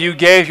ago you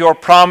gave your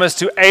promise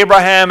to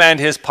Abraham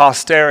and his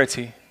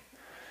posterity.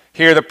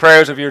 Hear the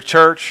prayers of your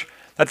church,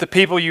 that the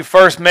people you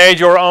first made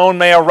your own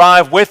may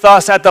arrive with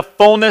us at the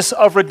fullness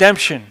of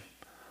redemption.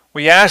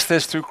 We ask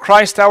this through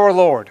Christ our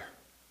Lord.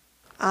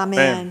 Amen.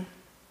 Amen.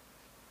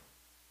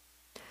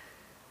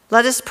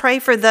 Let us pray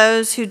for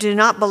those who do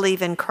not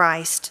believe in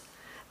Christ,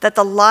 that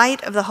the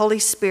light of the Holy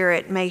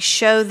Spirit may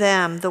show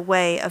them the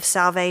way of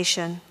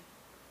salvation.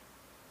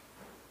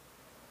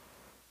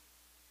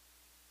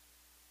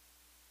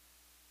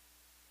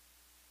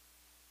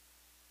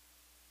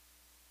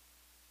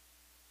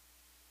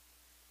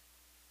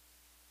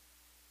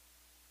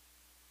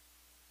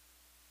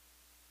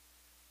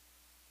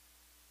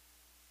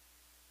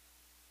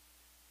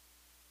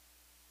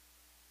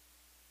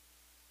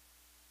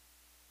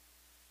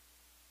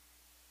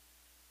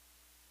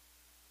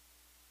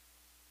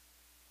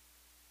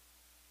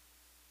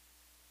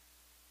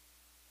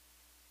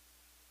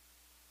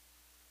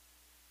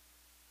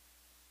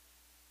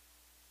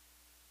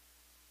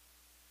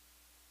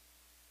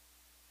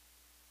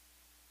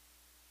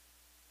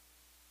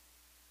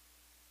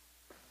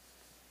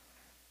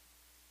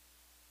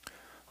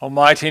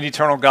 Almighty and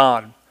eternal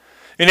God,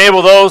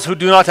 enable those who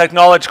do not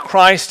acknowledge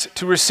Christ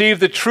to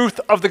receive the truth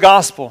of the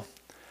gospel.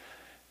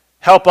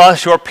 Help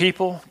us, your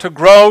people, to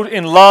grow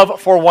in love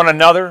for one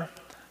another,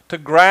 to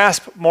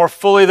grasp more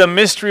fully the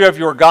mystery of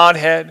your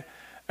Godhead,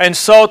 and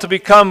so to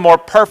become more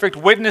perfect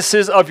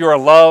witnesses of your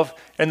love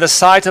in the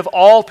sight of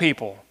all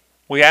people.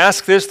 We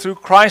ask this through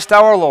Christ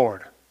our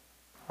Lord.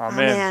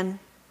 Amen. Amen.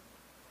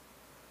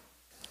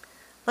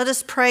 Let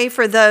us pray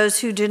for those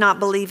who do not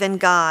believe in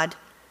God,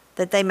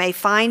 that they may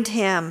find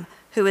him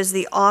who is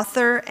the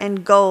author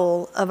and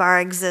goal of our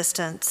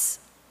existence.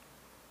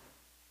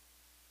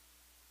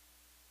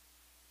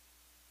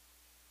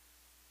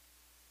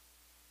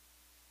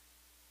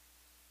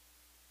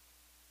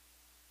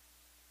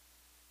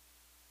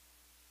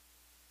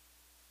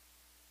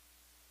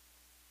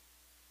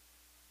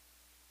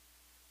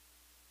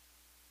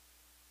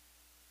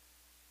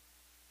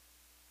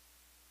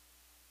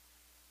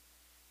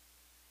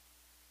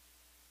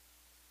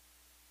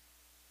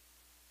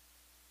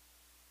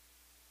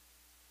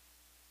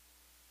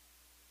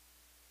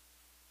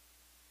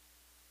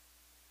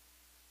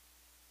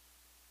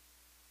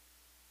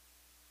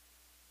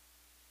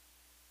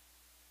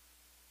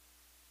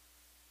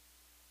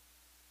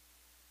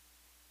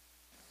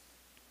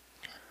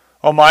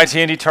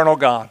 Almighty and eternal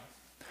God,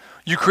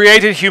 you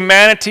created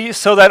humanity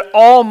so that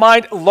all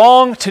might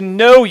long to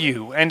know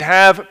you and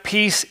have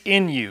peace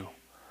in you.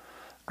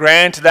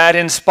 Grant that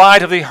in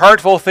spite of the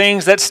hurtful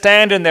things that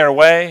stand in their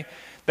way,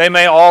 they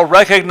may all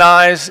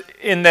recognize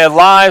in the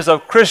lives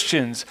of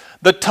Christians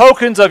the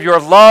tokens of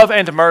your love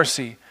and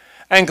mercy,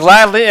 and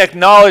gladly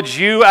acknowledge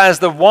you as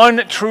the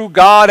one true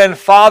God and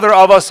Father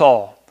of us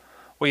all.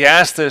 We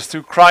ask this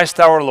through Christ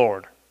our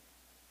Lord.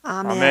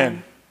 Amen.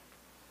 Amen.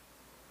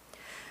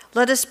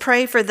 Let us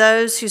pray for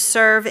those who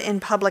serve in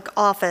public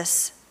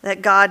office,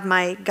 that God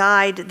may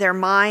guide their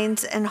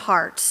minds and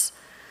hearts,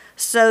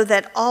 so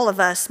that all of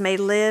us may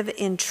live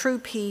in true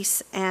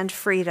peace and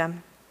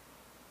freedom.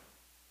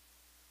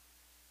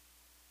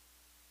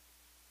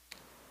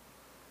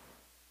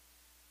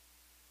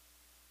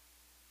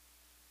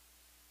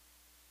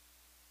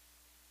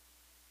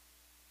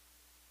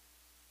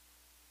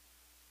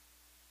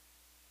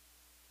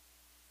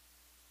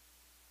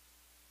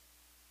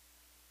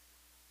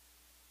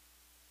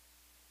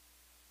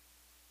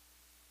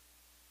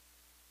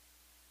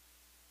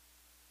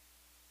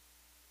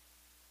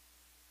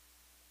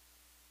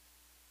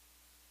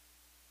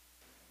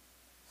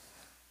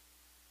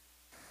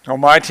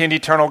 Almighty and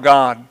eternal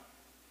God,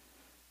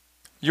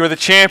 you are the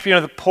champion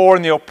of the poor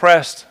and the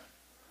oppressed.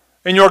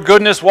 In your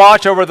goodness,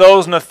 watch over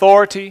those in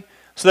authority,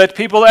 so that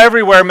people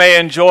everywhere may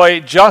enjoy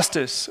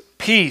justice,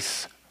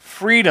 peace,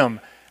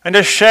 freedom, and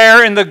a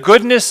share in the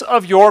goodness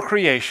of your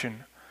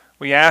creation.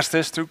 We ask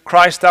this through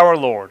Christ our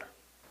Lord.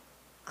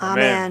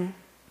 Amen.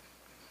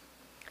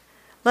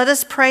 Let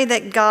us pray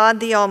that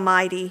God the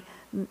Almighty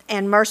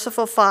and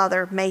merciful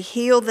Father may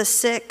heal the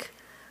sick,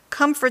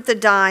 comfort the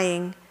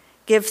dying,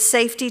 give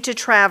safety to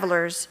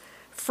travelers,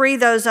 free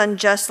those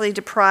unjustly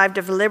deprived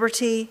of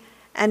liberty,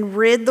 and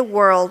rid the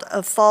world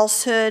of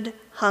falsehood,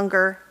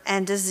 hunger,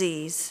 and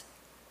disease.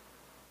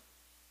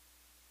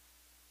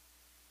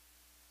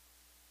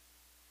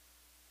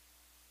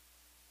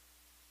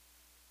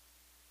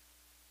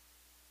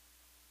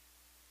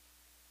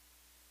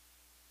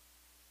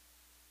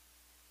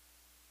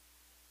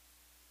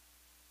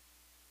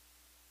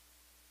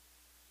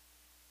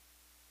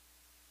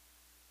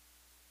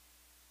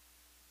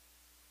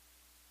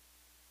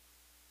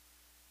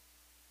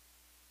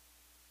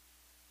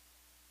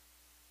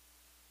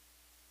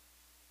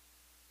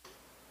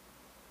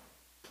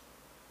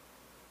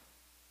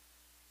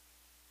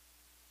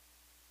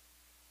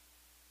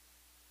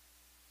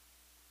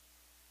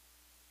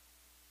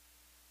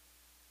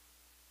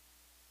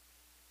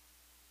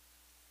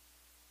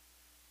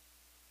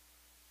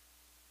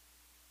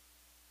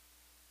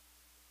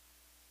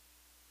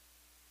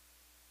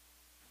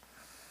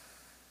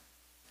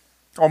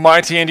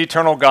 Almighty and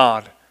eternal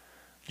God,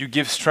 you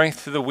give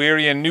strength to the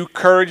weary and new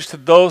courage to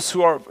those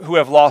who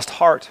have lost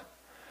heart.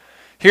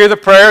 Hear the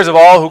prayers of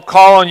all who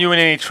call on you in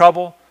any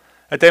trouble,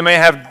 that they may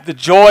have the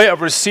joy of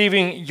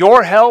receiving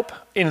your help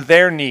in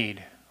their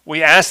need.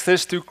 We ask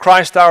this through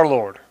Christ our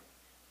Lord.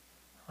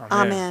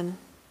 Amen.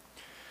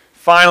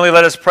 Finally,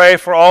 let us pray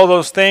for all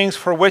those things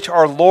for which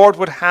our Lord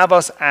would have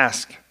us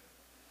ask.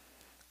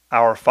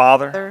 Our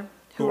Father,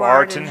 who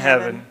art in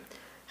heaven,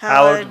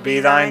 hallowed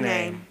be thy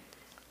name.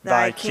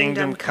 Thy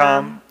kingdom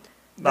come,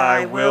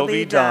 thy will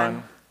be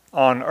done,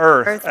 on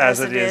earth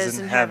as it is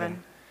in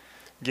heaven.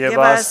 Give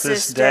us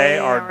this day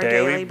our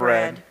daily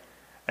bread,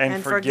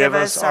 and forgive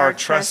us our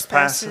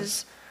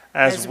trespasses,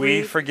 as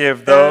we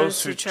forgive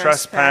those who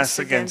trespass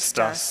against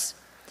us.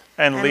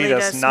 And lead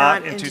us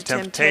not into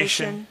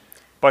temptation,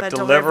 but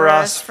deliver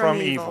us from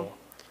evil.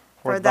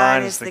 For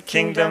thine is the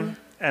kingdom,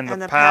 and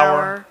the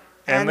power,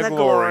 and the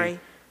glory,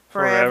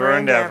 forever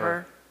and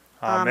ever.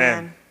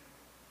 Amen.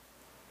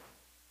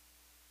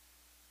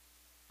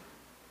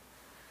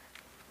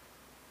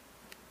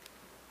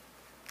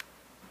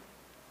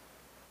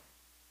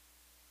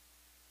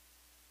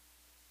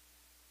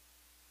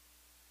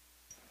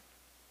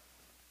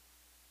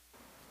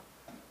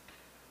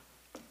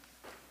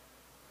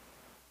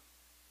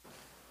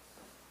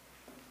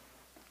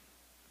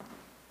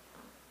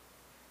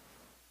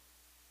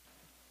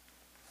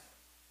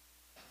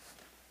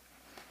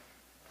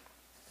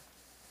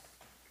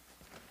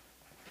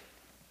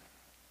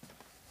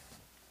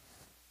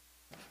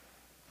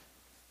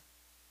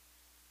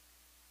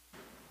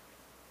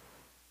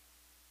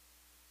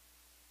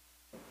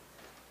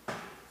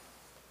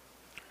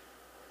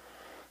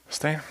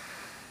 Stand.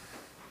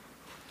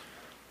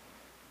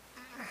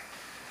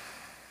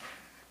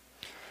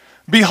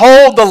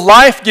 Behold the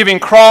life-giving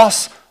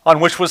cross on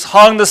which was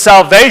hung the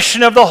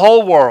salvation of the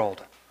whole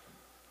world.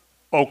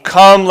 O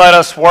come, let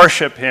us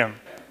worship him.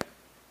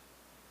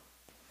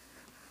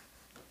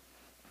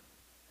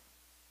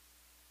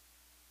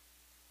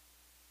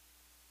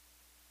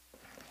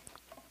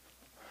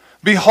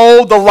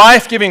 Behold the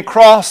life-giving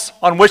cross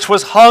on which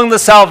was hung the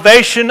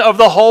salvation of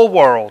the whole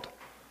world.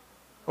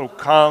 O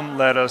come,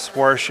 let us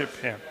worship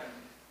him.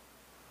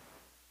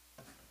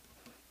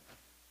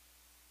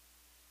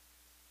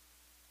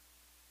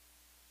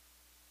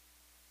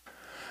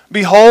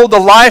 Behold the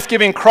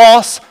life-giving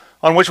cross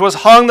on which was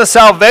hung the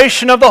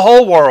salvation of the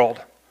whole world.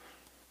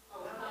 O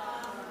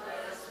come,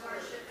 let us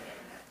worship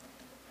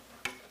him.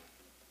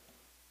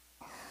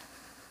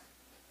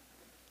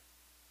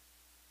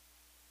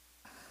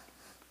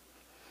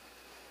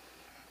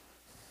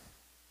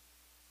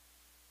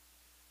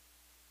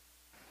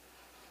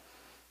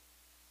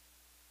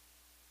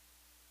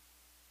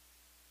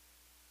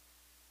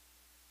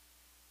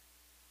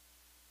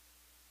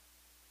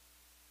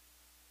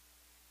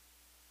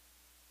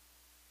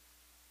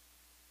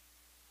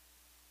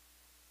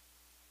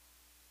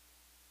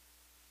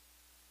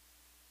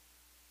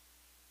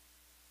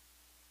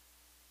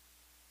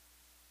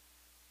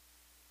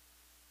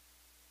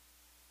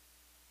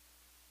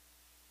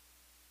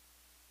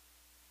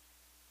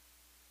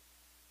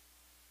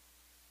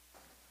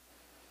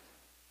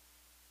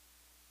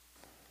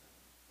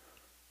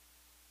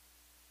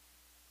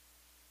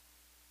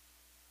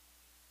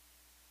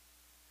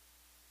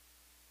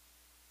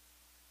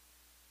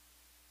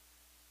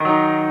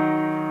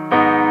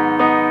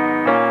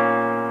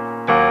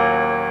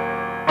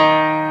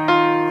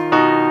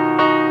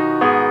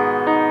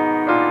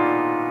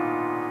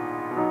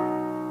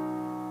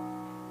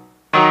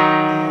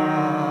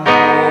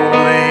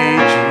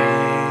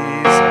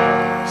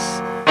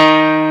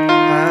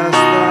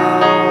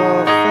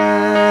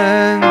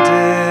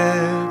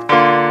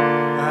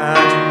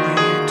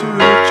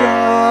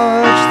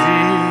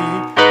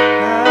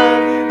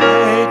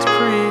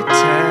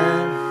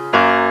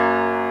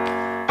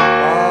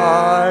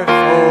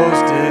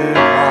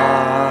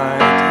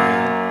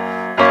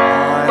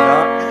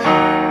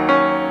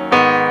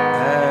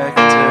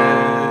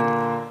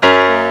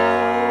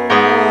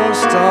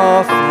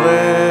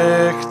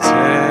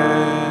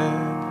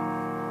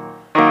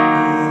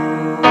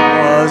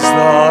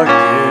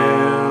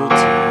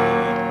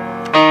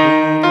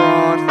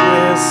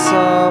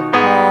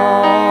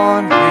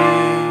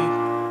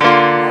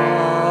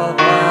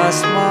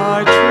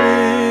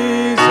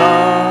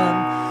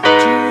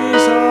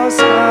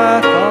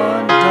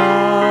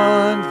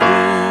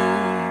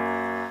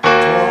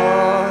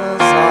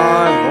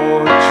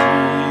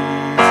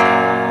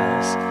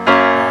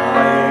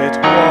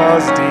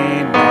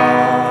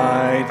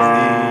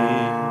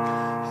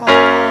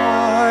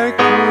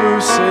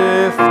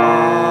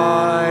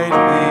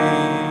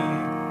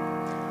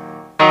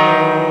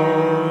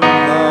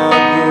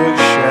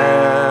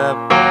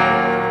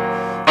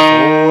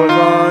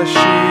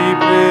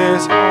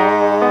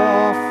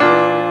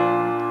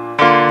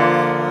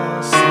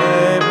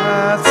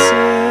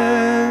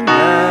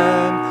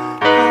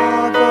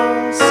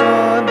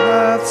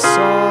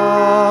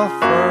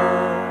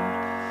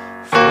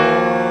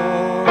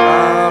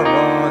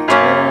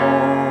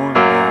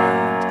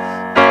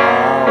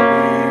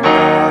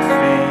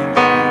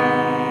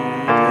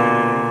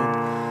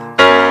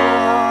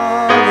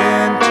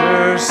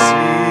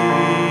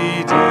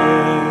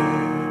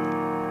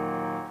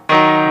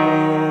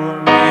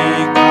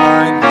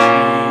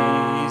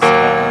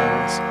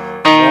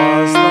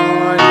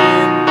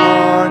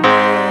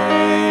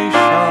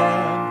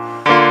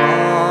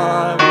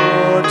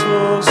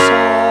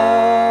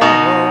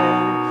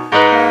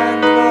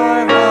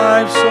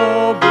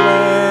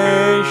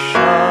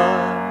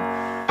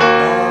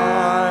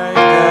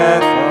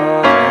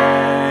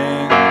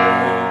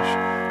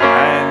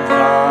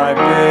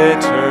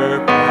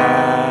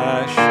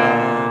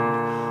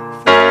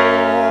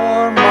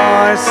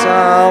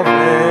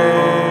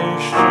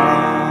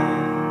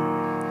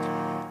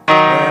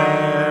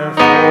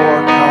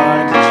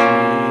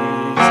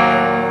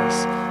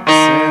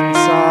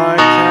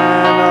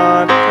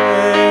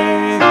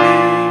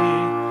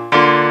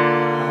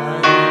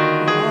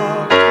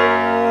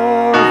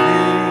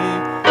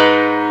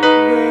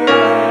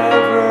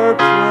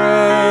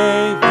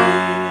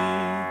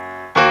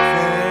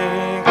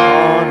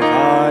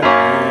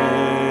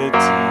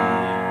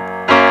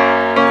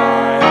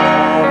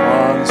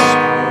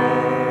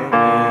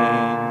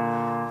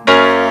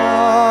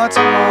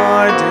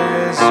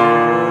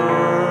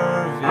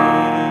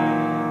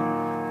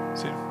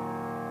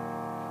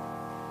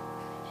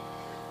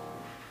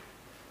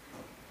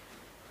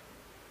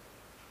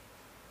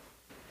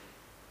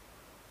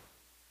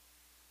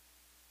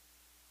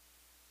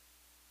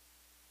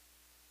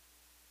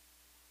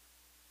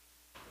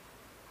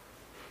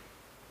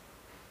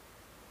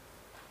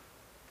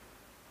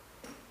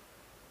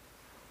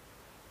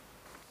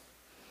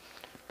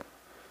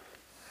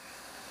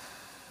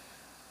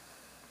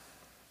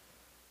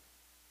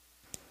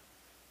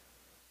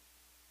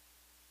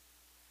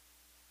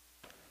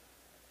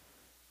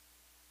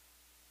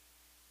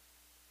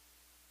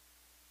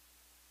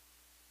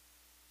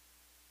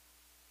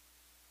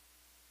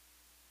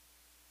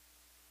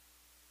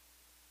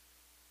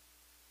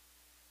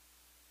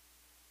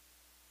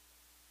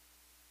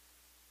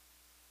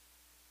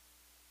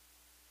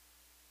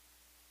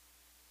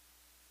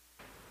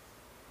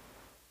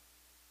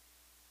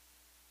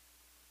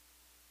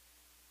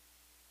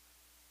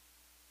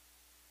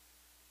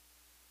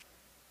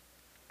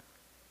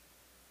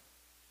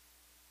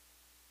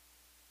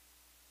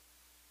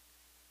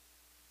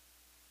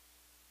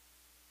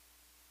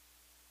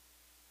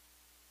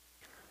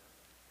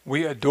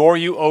 We adore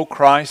you, O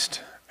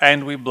Christ,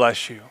 and we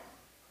bless you.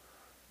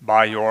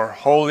 By your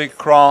holy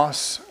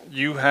cross,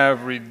 you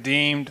have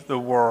redeemed the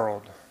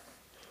world.